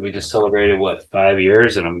 Should we just celebrate 5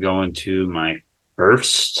 years? And I'm going to my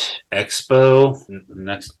first expo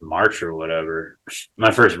next March or whatever. My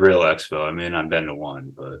first real expo. I mean, I've been to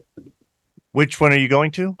one, but Which one are you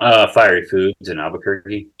going to? Fiery Foods in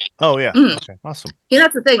Albuquerque. Oh yeah. Okay. Awesome. Yeah,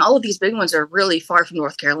 that's the thing. All of these big ones are really far from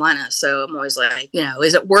North Carolina. So I'm always like,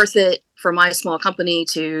 is it worth it for my small company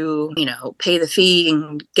to, pay the fee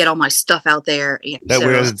and get all my stuff out there?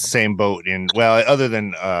 We're in the same boat other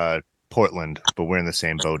than Portland, but we're in the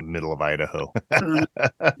same boat in the middle of Idaho.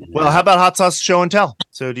 Well, how about hot sauce show and tell?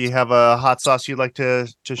 So do you have a hot sauce you'd like to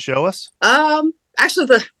show us? Actually,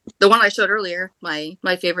 the one I showed earlier, my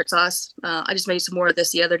favorite sauce, I just made some more of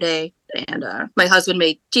this the other day, and my husband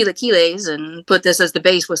made chilaquiles and put this as the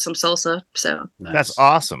base with some salsa. So Nice. That's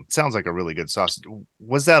awesome. Sounds like a really good sauce.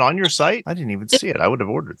 Was that on your site? I didn't even see it. I would have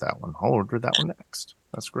ordered that one. I'll order that one next.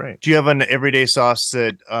 That's great. Do you have an everyday sauce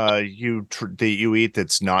that you eat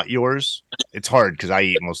that's not yours? It's hard because I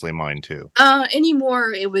eat mostly mine too.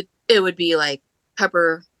 Anymore, it would be like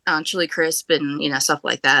pepper, chili crisp, and stuff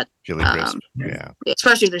like that. Chili crisp, yeah.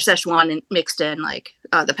 Especially if there's Szechuan and mixed in, like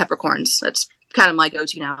the peppercorns. That's kind of my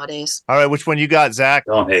go-to nowadays. All right, which one you got, Zach?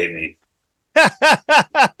 Don't hate me.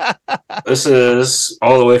 This is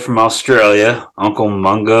all the way from Australia. Uncle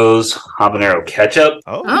Mungo's habanero ketchup.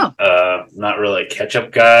 Oh. Not really a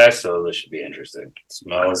ketchup guy, so this should be interesting. It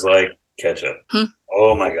smells like ketchup.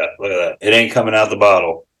 Oh my god, look at that. It ain't coming out the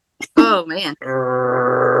bottle. Oh man.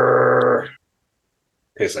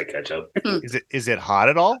 Tastes like ketchup. Is it hot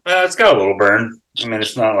at all? It's got a little burn. I mean,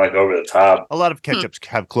 it's not like over the top. A lot of ketchups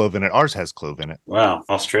have clove in it. Ours has clove in it. Wow.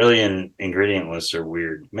 Australian ingredient lists are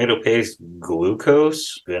weird. Tomato paste,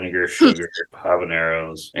 glucose, vinegar, sugar,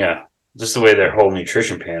 habaneros. Yeah. Just the way their whole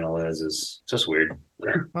nutrition panel is just weird.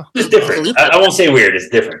 It's different. I won't say weird. It's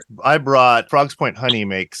different. I brought Frog's Point Honey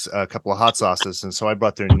makes a couple of hot sauces, and so I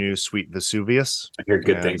brought their new Sweet Vesuvius. I hear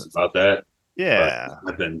good things about that. Yeah.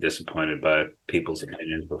 I've been disappointed by people's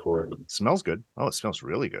opinions before. It smells good. Oh, it smells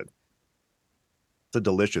really good. It's a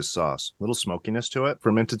delicious sauce. Little smokiness to it.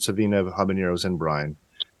 Fermented Savina habaneros and brine.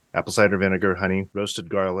 Apple cider vinegar, honey, roasted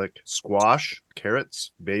garlic, squash,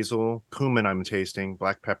 carrots, basil, cumin I'm tasting,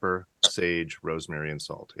 black pepper, sage, rosemary, and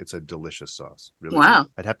salt. It's a delicious sauce. Really Wow.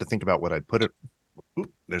 good. I'd have to think about what I'd put it.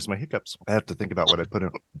 Ooh, there's my hiccups. I have to think about what I put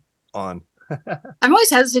it on. I'm always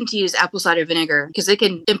hesitant to use apple cider vinegar because it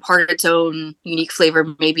can impart its own unique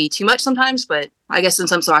flavor, maybe too much sometimes, but I guess in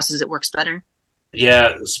some sauces it works better.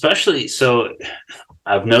 Yeah, especially so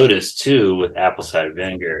I've noticed too with apple cider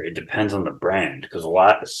vinegar, it depends on the brand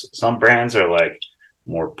because some brands are like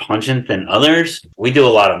more pungent than others. We do a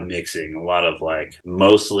lot of mixing, a lot of like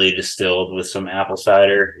mostly distilled with some apple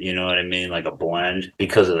cider, you know what I mean? Like a blend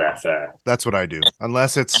because of that fact. That's what I do.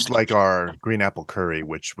 Unless it's like our green apple curry,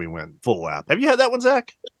 which we went full apple. Have you had that one,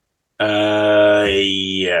 Zach?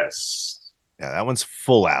 Yes. Yeah, that one's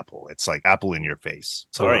full apple. It's like apple in your face.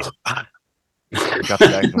 Sorry. Got the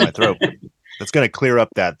back in my throat. That's going to clear up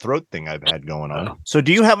that throat thing I've had going on. So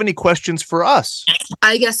do you have any questions for us?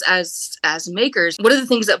 I guess as makers, what are the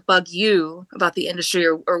things that bug you about the industry,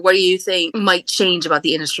 or what do you think might change about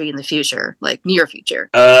the industry in the future, like near future?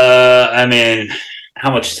 I mean,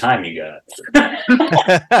 how much time you got?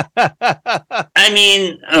 I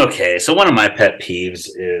mean, okay, so one of my pet peeves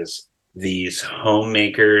is these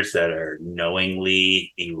homemakers that are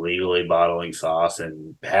knowingly illegally bottling sauce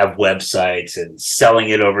and have websites and selling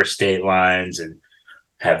it over state lines and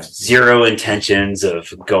have zero intentions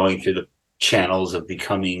of going through the channels of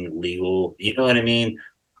becoming legal. You know what I mean?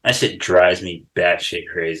 That shit drives me batshit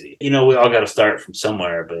crazy. You know, we all got to start from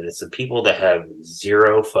somewhere, but it's the people that have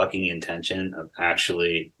zero fucking intention of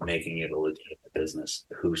actually making it a legitimate business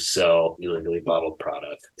who sell illegally bottled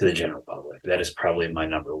product to the general public. That is probably my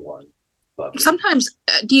number one. Sometimes,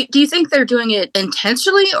 do you think they're doing it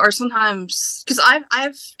intentionally, or sometimes, because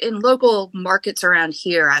I've in local markets around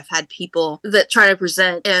here, I've had people that try to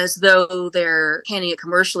present as though they're canning it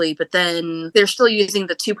commercially, but then they're still using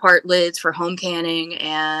the 2-part lids for home canning,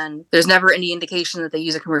 and there's never any indication that they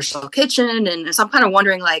use a commercial kitchen. And so I'm kind of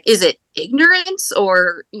wondering, like, is it ignorance,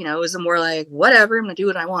 or, you know, is it more like, whatever, I'm gonna do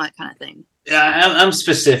what I want kind of thing? Yeah, I'm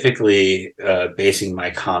specifically basing my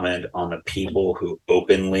comment on the people who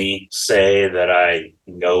openly say that I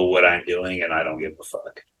know what I'm doing and I don't give a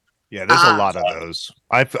fuck. Yeah, there's a lot of those.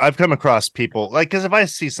 I've come across people like, because if I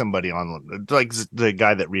see somebody on, like the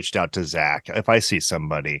guy that reached out to Zac, if I see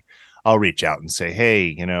somebody, I'll reach out and say, hey,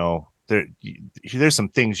 you know, there's some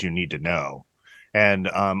things you need to know. And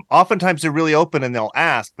oftentimes they're really open and they'll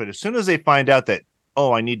ask, but as soon as they find out that,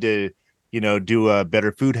 oh, I need to, you know, do a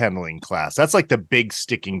better food handling class. That's like the big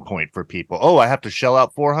sticking point for people. Oh, I have to shell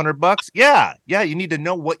out $400. Yeah. You need to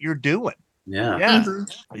know what you're doing. Yeah.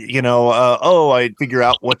 Mm-hmm. You know, I figure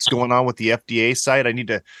out what's going on with the FDA site. I need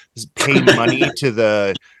to pay money to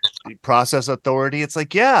the process authority. It's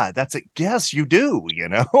like, yeah, that's it. Yes, you do, you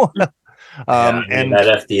know. And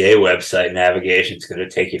that FDA website navigation is going to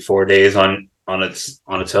take you 4 days on its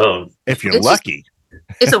own. If you're lucky.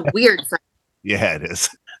 It's a weird thing. Yeah, it is.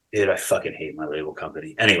 Dude, I fucking hate my label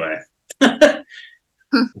company. Anyway, the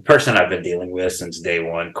person I've been dealing with since day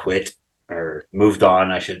one quit or moved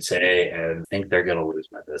on, I should say, and think they're going to lose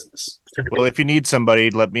my business. Well, if you need somebody,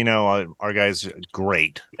 let me know. Our guy's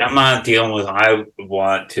great. I'm not dealing with, I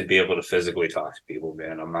want to be able to physically talk to people,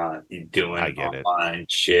 man. I'm not doing online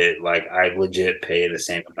shit. Like, I legit pay the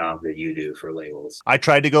same amount that you do for labels. I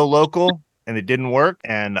tried to go local and it didn't work.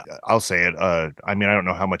 And I'll say it. I mean, I don't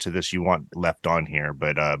know how much of this you want left on here,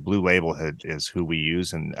 but Blue Label is who we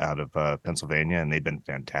use and out of Pennsylvania, and they've been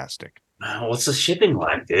fantastic. What's the shipping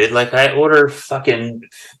like, dude? Like, I order fucking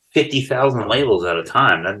 50,000 labels at a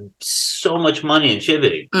time. That's so much money in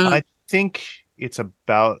shipping. I think it's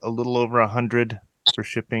about a little over 100 for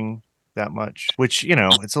shipping that much, which, you know,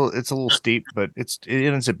 it's a little steep, but it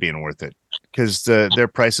ends up being worth it because their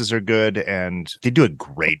prices are good and they do a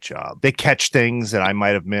great job. They catch things that I might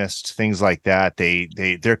have missed, things like that.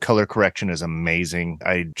 Their color correction is amazing.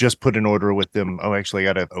 I just put an order with them. Oh, actually,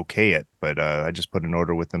 I got to okay it, but I just put an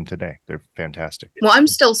order with them today. They're fantastic. Well, I'm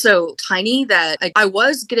still so tiny that I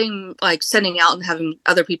was getting like sending out and having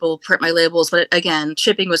other people print my labels, but again,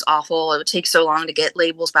 shipping was awful. It would take so long to get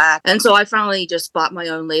labels back, and so I finally just bought my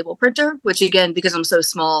own label printer. Which again, because I'm so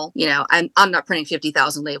small, you know, I'm not printing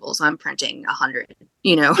 50,000 labels. I'm printing 100.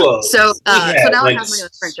 You know, well, so now like I have my own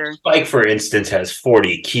printer. Spike, for instance, has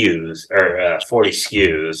 40 queues or 40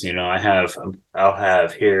 SKUs. You know, I'll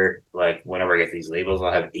have here, like, whenever I get these labels,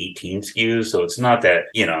 I'll have 18 SKUs. So it's not that,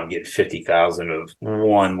 you know, I'm getting 50,000 of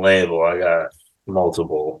one label. I got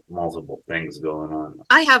multiple things going on.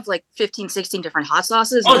 I have like 15, 16 different hot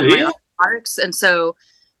sauces in my own products, and so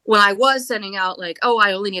when I was sending out like, oh,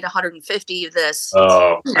 I only need 150 of this.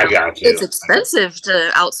 Oh, you know, I got you. It's expensive to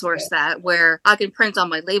outsource that, where I can print on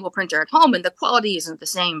my label printer at home and the quality isn't the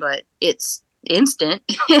same, but it's instant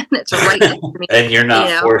and it's right next to me. And you're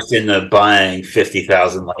not forced into buying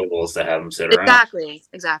 50,000 labels to have them sit around.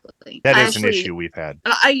 Exactly. That is an issue we've had.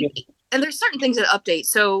 And there's certain things that update.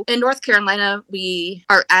 So in North Carolina,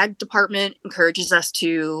 our ag department encourages us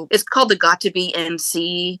to, it's called the Got to Be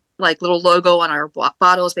MC, like little logo on our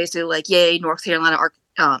bottles, basically like, yay, North Carolina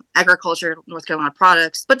agriculture, North Carolina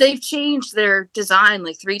products. But they've changed their design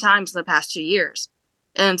like 3 times in the past 2 years.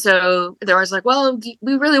 And so they're always like, well,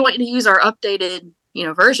 we really want you to use our updated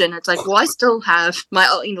version. It's like, well, I still have my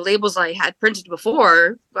labels I had printed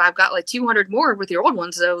before. I've got like 200 more with your old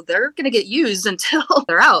ones, so they're going to get used until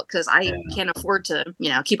they're out because I can't afford to,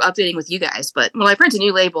 keep updating with you guys. But when I print a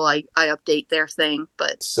new label, I update their thing.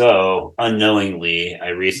 But so unknowingly, I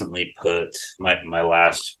recently put my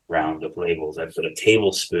last round of labels. I put a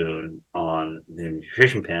tablespoon on the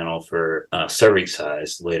nutrition panel for serving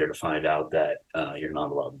size. Later to find out that you're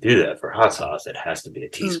not allowed to do that for hot sauce. It has to be a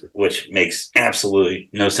teaspoon, which makes absolutely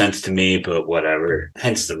no sense to me, but whatever.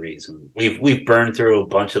 Hence the reason we've burned through a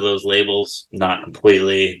bunch of those labels, not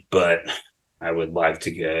completely, but I would like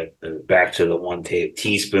to get back to the 1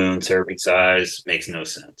 teaspoon serving size. Makes no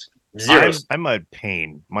sense. I'm a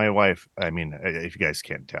pain. My wife, I mean, if you guys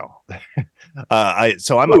can't tell,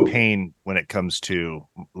 I'm a pain when it comes to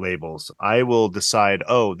labels. I will decide,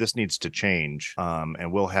 this needs to change.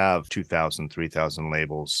 And we'll have 2,000, 3,000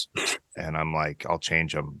 labels. And I'm like, I'll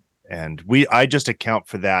change them. And I just account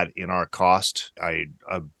for that in our cost.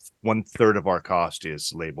 1/3 of our cost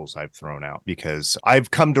is labels I've thrown out because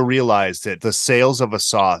I've come to realize that the sales of a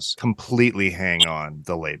sauce completely hang on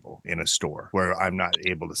the label in a store where I'm not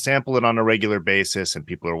able to sample it on a regular basis and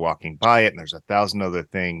people are walking by it and there's 1,000 other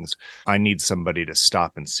things. I need somebody to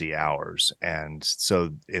stop and see ours. And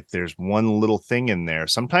so if there's one little thing in there,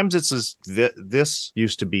 sometimes it's this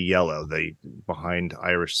used to be yellow, the behind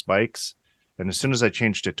Irish spikes. And as soon as I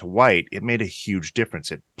changed it to white, it made a huge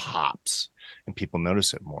difference. It pops and people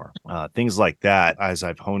notice it more. Things like that, as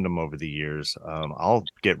I've honed them over the years, I'll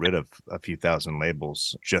get rid of a few thousand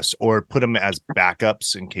labels or put them as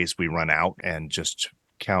backups in case we run out and just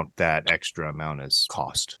count that extra amount as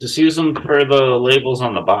cost. Just use them for the labels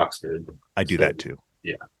on the box, dude. I do that too.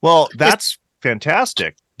 Yeah. Well, that's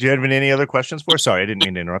fantastic. Do you have any other questions for? Sorry, I didn't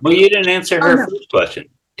mean to interrupt. Well, you didn't answer her first question,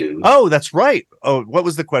 dude. Oh, that's right. Oh, what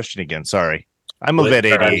was the question again? Sorry. I'm a bit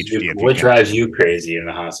ADHD. What drives you crazy in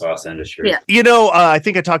the hot sauce industry? Yeah. I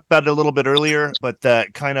think I talked about it a little bit earlier, but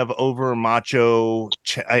that kind of over macho,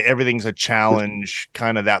 everything's a challenge,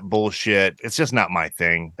 kind of that bullshit. It's just not my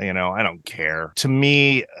thing. I don't care. To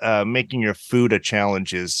me, making your food a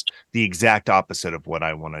challenge is the exact opposite of what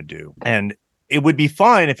I want to do. And it would be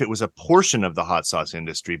fine if it was a portion of the hot sauce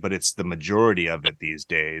industry, but it's the majority of it these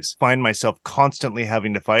days. Find myself constantly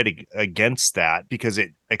having to fight against that because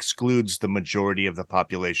it excludes the majority of the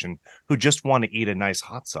population who just want to eat a nice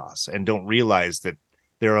hot sauce and don't realize that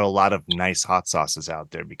there are a lot of nice hot sauces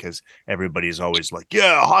out there because everybody's always like,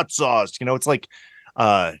 yeah, hot sauce. It's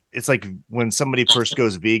like when somebody first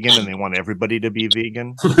goes vegan and they want everybody to be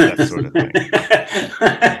vegan, that sort of thing.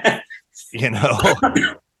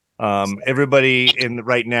 Everybody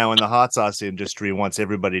right now in the hot sauce industry wants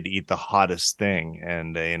everybody to eat the hottest thing,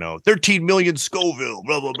 and 13 million Scoville,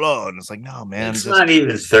 blah blah blah, and it's like, no, man, it's not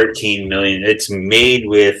even 13 million. It's made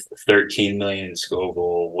with 13 million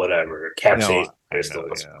Scoville, whatever capsaicin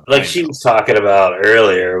crystals. Like she was talking about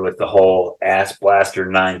earlier with the whole Ass Blaster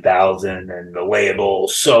 9000 and the label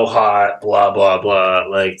so hot, blah blah blah.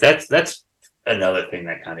 Like that's another thing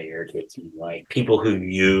that kind of irritates me, like people who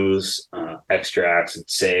use extracts and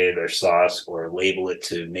say their sauce or label it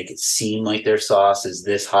to make it seem like their sauce is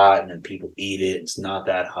this hot, and then people eat it. It's not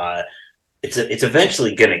that hot. It's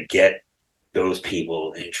eventually gonna get those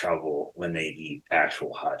people in trouble when they eat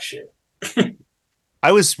actual hot shit.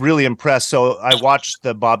 I was really impressed. So I watched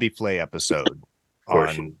the Bobby Flay episode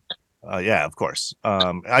on. Yeah, of course.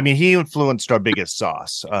 I mean, he influenced our biggest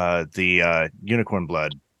sauce, the unicorn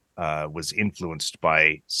blood. Was influenced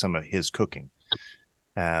by some of his cooking.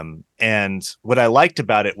 And what I liked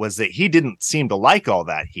about it was that he didn't seem to like all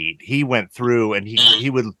that heat. He went through and he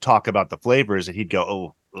would talk about the flavors and he'd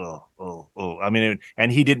go, oh. I mean,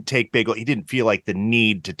 and he didn't feel like the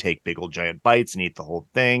need to take big old giant bites and eat the whole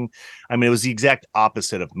thing. I mean, it was the exact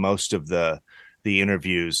opposite of most of the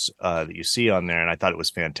interviews that you see on there. And I thought it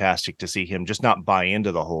was fantastic to see him just not buy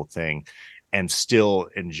into the whole thing and still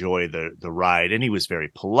enjoy the ride. And he was very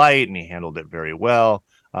polite and he handled it very well.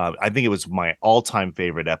 I think it was my all-time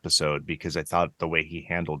favorite episode because I thought the way he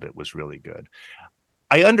handled it was really good.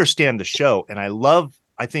 I understand the show, and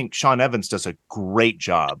I think Sean Evans does a great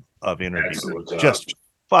job of interviewing. Just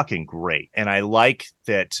fucking great. And I like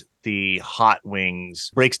that the Hot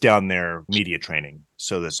Wings breaks down their media training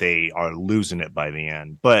so that they are losing it by the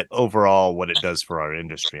end. But overall, what it does for our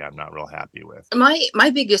industry, I'm not real happy with. My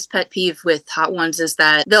biggest pet peeve with Hot Ones is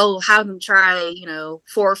that they'll have them try,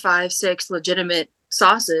 4, 5, 6 legitimate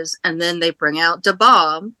sauces, and then they bring out Da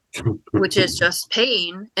Bomb, which is just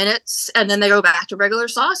pain, and then they go back to regular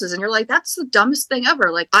sauces, and you're like, that's the dumbest thing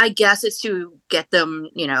ever. Like, I guess it's to get them,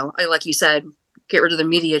 like you said, get rid of the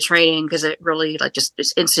media training because it really like just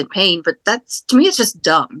instant pain. But that's, to me, it's just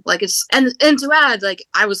dumb. Like it's, and to add, like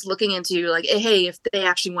I was looking into like, hey, if they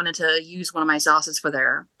actually wanted to use one of my sauces for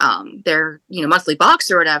their monthly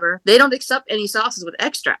box or whatever, they don't accept any sauces with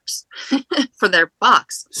extracts for their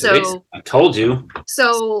box. So I told you.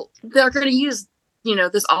 So they're going to use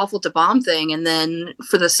this awful to bomb thing, and then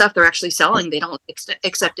for the stuff they're actually selling, they don't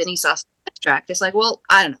accept any sauce extract. It's like, well,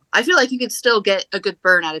 I don't know. I feel like you could still get a good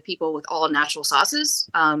burn out of people with all natural sauces,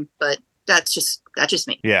 but that's just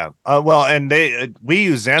me. Yeah. Well, and we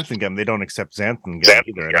use xanthan gum. They don't accept xanthan gum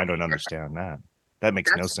either, and I don't understand that. That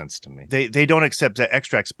makes no sense to me. They don't accept the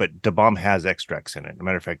extracts, but the bomb has extracts in it. As a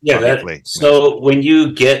matter of fact, so when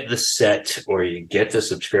you get the set or you get the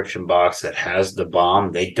subscription box that has the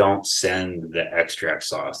bomb, they don't send the extract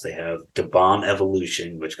sauce. They have the bomb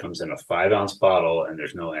evolution, which comes in a 5-ounce bottle, and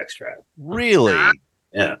there's no extract. Really?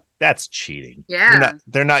 Yeah, that's cheating. Yeah,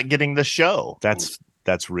 they're not getting the show.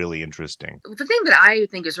 That's really interesting. The thing that I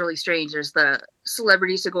think is really strange is the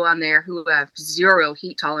celebrities that go on there who have zero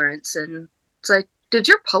heat tolerance, and it's like, did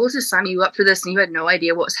your publicist sign you up for this and you had no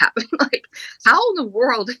idea what was happening? Like, how in the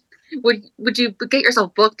world would you get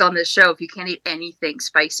yourself booked on this show if you can't eat anything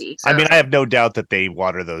spicy? So, I mean, I have no doubt that they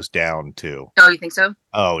water those down too. Oh, you think so?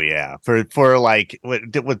 Oh yeah, for like what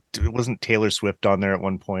wasn't Taylor Swift on there at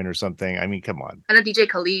one point or something? I mean, come on. I know DJ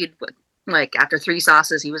Khalid, like after 3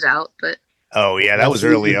 sauces, he was out, but. Oh yeah, that was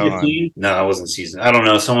early on. No, I wasn't season. I don't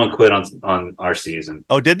know. Someone quit on our season.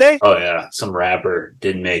 Oh, did they? Oh yeah, some rapper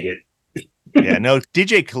didn't make it. Yeah, no,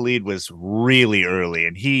 DJ Khalid was really early,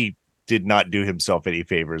 and he did not do himself any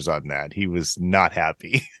favors on that. He was not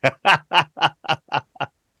happy.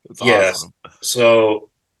 Yes. Awesome. So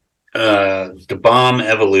the bomb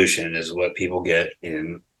evolution is what people get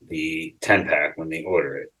in the 10-pack when they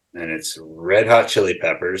order it. And it's red hot chili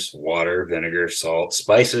peppers, water, vinegar, salt,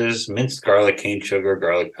 spices, minced garlic, cane sugar,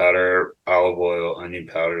 garlic powder, olive oil, onion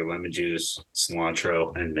powder, lemon juice,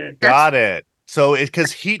 cilantro, and mint. Got it. So it's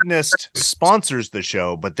because Heatonist sponsors the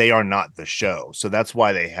show, but they are not the show. So that's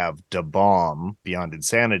why they have Da Bomb Beyond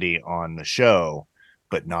Insanity on the show,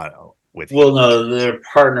 but not with. Well, no, they're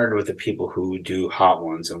partnered with the people who do hot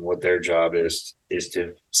ones, and what their job is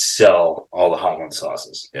to sell all the hot one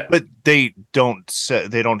sauces. Yeah, but they don't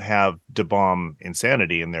have Da Bomb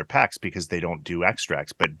Insanity in their packs because they don't do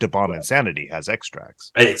extracts. But Da Bomb Insanity has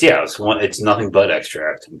extracts. It's nothing but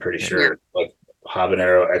extract. I'm pretty sure, like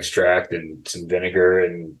habanero extract and some vinegar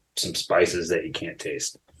and some spices that you can't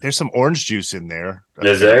taste. There's some orange juice in there.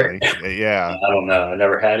 Is there? Yeah. I don't know. I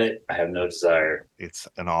never had it. I have no desire. It's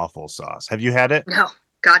an awful sauce. Have you had it? No.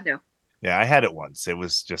 God, no. Yeah, I had it once. It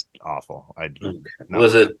was just awful.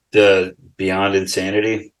 Was it Beyond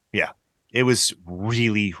Insanity? Yeah. It was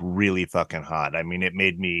really, really fucking hot. I mean, it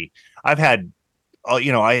made me... I've had...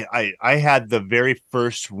 I had the very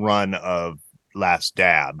first run of Last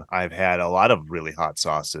Dab. I've had a lot of really hot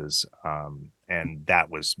sauces, and that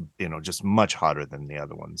was just much hotter than the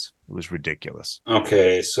other ones. It was ridiculous.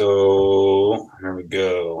 Okay, so here we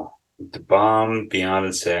go. The bomb Beyond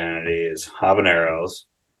Insanity is habaneros.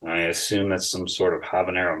 I assume that's some sort of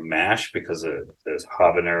habanero mash because there's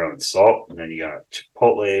habanero and salt, and then you got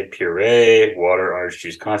chipotle puree, water, orange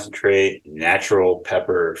juice concentrate, natural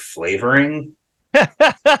pepper flavoring.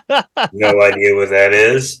 No idea what that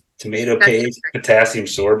is. Tomato paste, potassium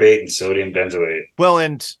sorbate, and sodium benzoate. Well,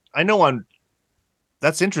 and I know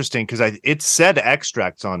that's interesting because it said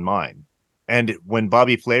extracts on mine, and when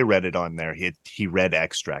Bobby Flay read it on there, he read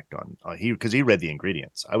extract on because he read the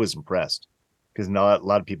ingredients. I was impressed because not a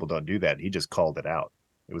lot of people don't do that. He just called it out.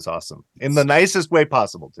 It was awesome in the nicest way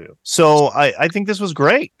possible too. So I think this was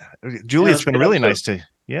great, Julie. It's been really nice to.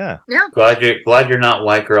 Yeah. Glad you're not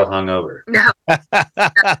white girl hungover. No.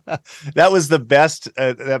 That was the best.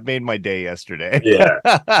 That made my day yesterday. Yeah,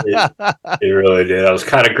 it really did. I was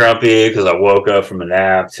kind of grumpy because I woke up from a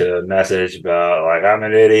nap to a message about like, I'm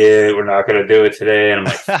an idiot. We're not going to do it today. And I'm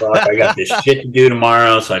like, fuck, I got this shit to do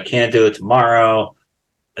tomorrow, so I can't do it tomorrow.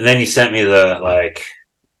 And then he sent me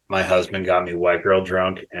my husband got me white girl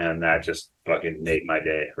drunk, and that just fucking made my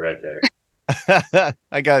day right there.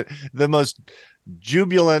 I got the most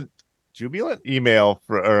jubilant email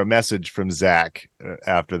or a message from Zac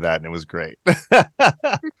after that, and it was great.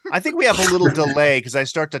 I think we have a little delay because I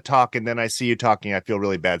start to talk and then I see you talking. I feel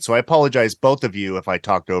really bad, so I apologize, both of you, if I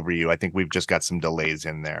talked over you. I think we've just got some delays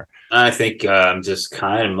in there. I think I'm just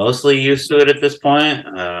kind of mostly used to it at this point.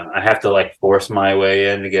 I have to force my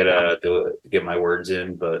way in to get my words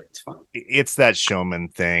in, but it's fine. It's that showman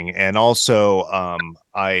thing, and also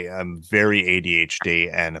I am very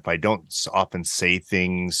ADHD, and if I don't often say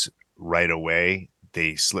things right away,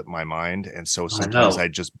 they slip my mind, and so sometimes I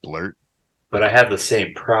just blurt. but I have the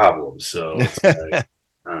same problem. So it's like,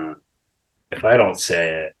 if I don't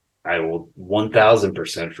say it, I will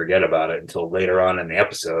 1000% forget about it until later on in the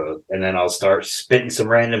episode, and then I'll start spitting some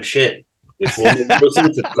random shit, which will make no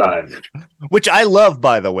sense at the time. Which I love,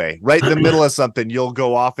 by the way. Right in the middle of something, you'll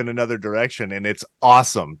go off in another direction, and it's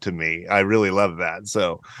awesome to me. I really love that.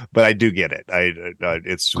 So, but I do get it.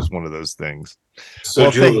 It's just one of those things. So,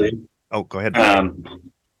 well, Julie, go ahead.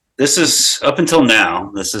 This is up until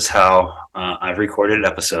now. This is how I've recorded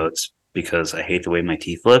episodes, because I hate the way my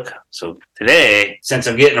teeth look. So today, since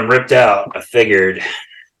I'm getting them ripped out, I figured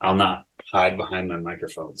I'll not hide behind my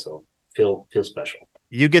microphone. So feel special.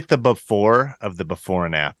 You get the before of the before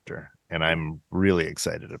and after, and I'm really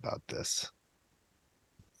excited about this.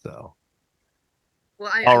 So,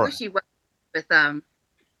 well, I wish you went with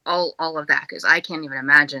all of that, because I can't even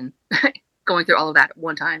imagine going through all of that at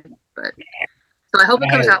one time. But so I hope it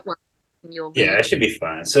comes out well. Yeah, it should be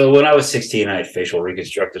fine. So when I was 16, I had facial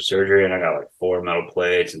reconstructive surgery, and I got like 4 metal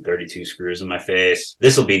plates and 32 screws in my face.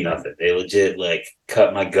 This will be nothing. They legit like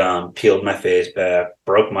cut my gum, peeled my face back,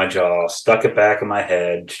 broke my jaw, stuck it back in my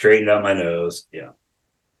head, straightened out my nose. Yeah,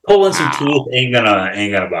 pulling some teeth ain't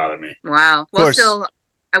gonna bother me. Wow. Well, still,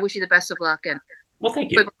 I wish you the best of luck and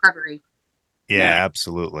thank you. Quick recovery. Yeah,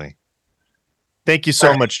 absolutely. Thank you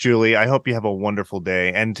so much, Julie. I hope you have a wonderful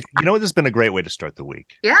day. And you know what? This has been a great way to start the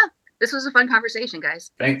week. Yeah. This was a fun conversation, guys.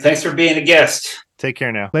 Thanks for being a guest. Take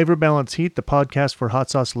care now. Flavor Balance Heat, the podcast for hot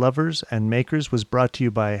sauce lovers and makers, was brought to you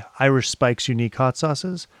by Irish Spike's Unique Hot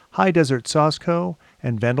Sauces, High Desert Sauce Co.,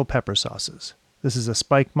 and Vandal Pepper Sauces. This is a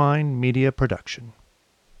Spike Mine Media production.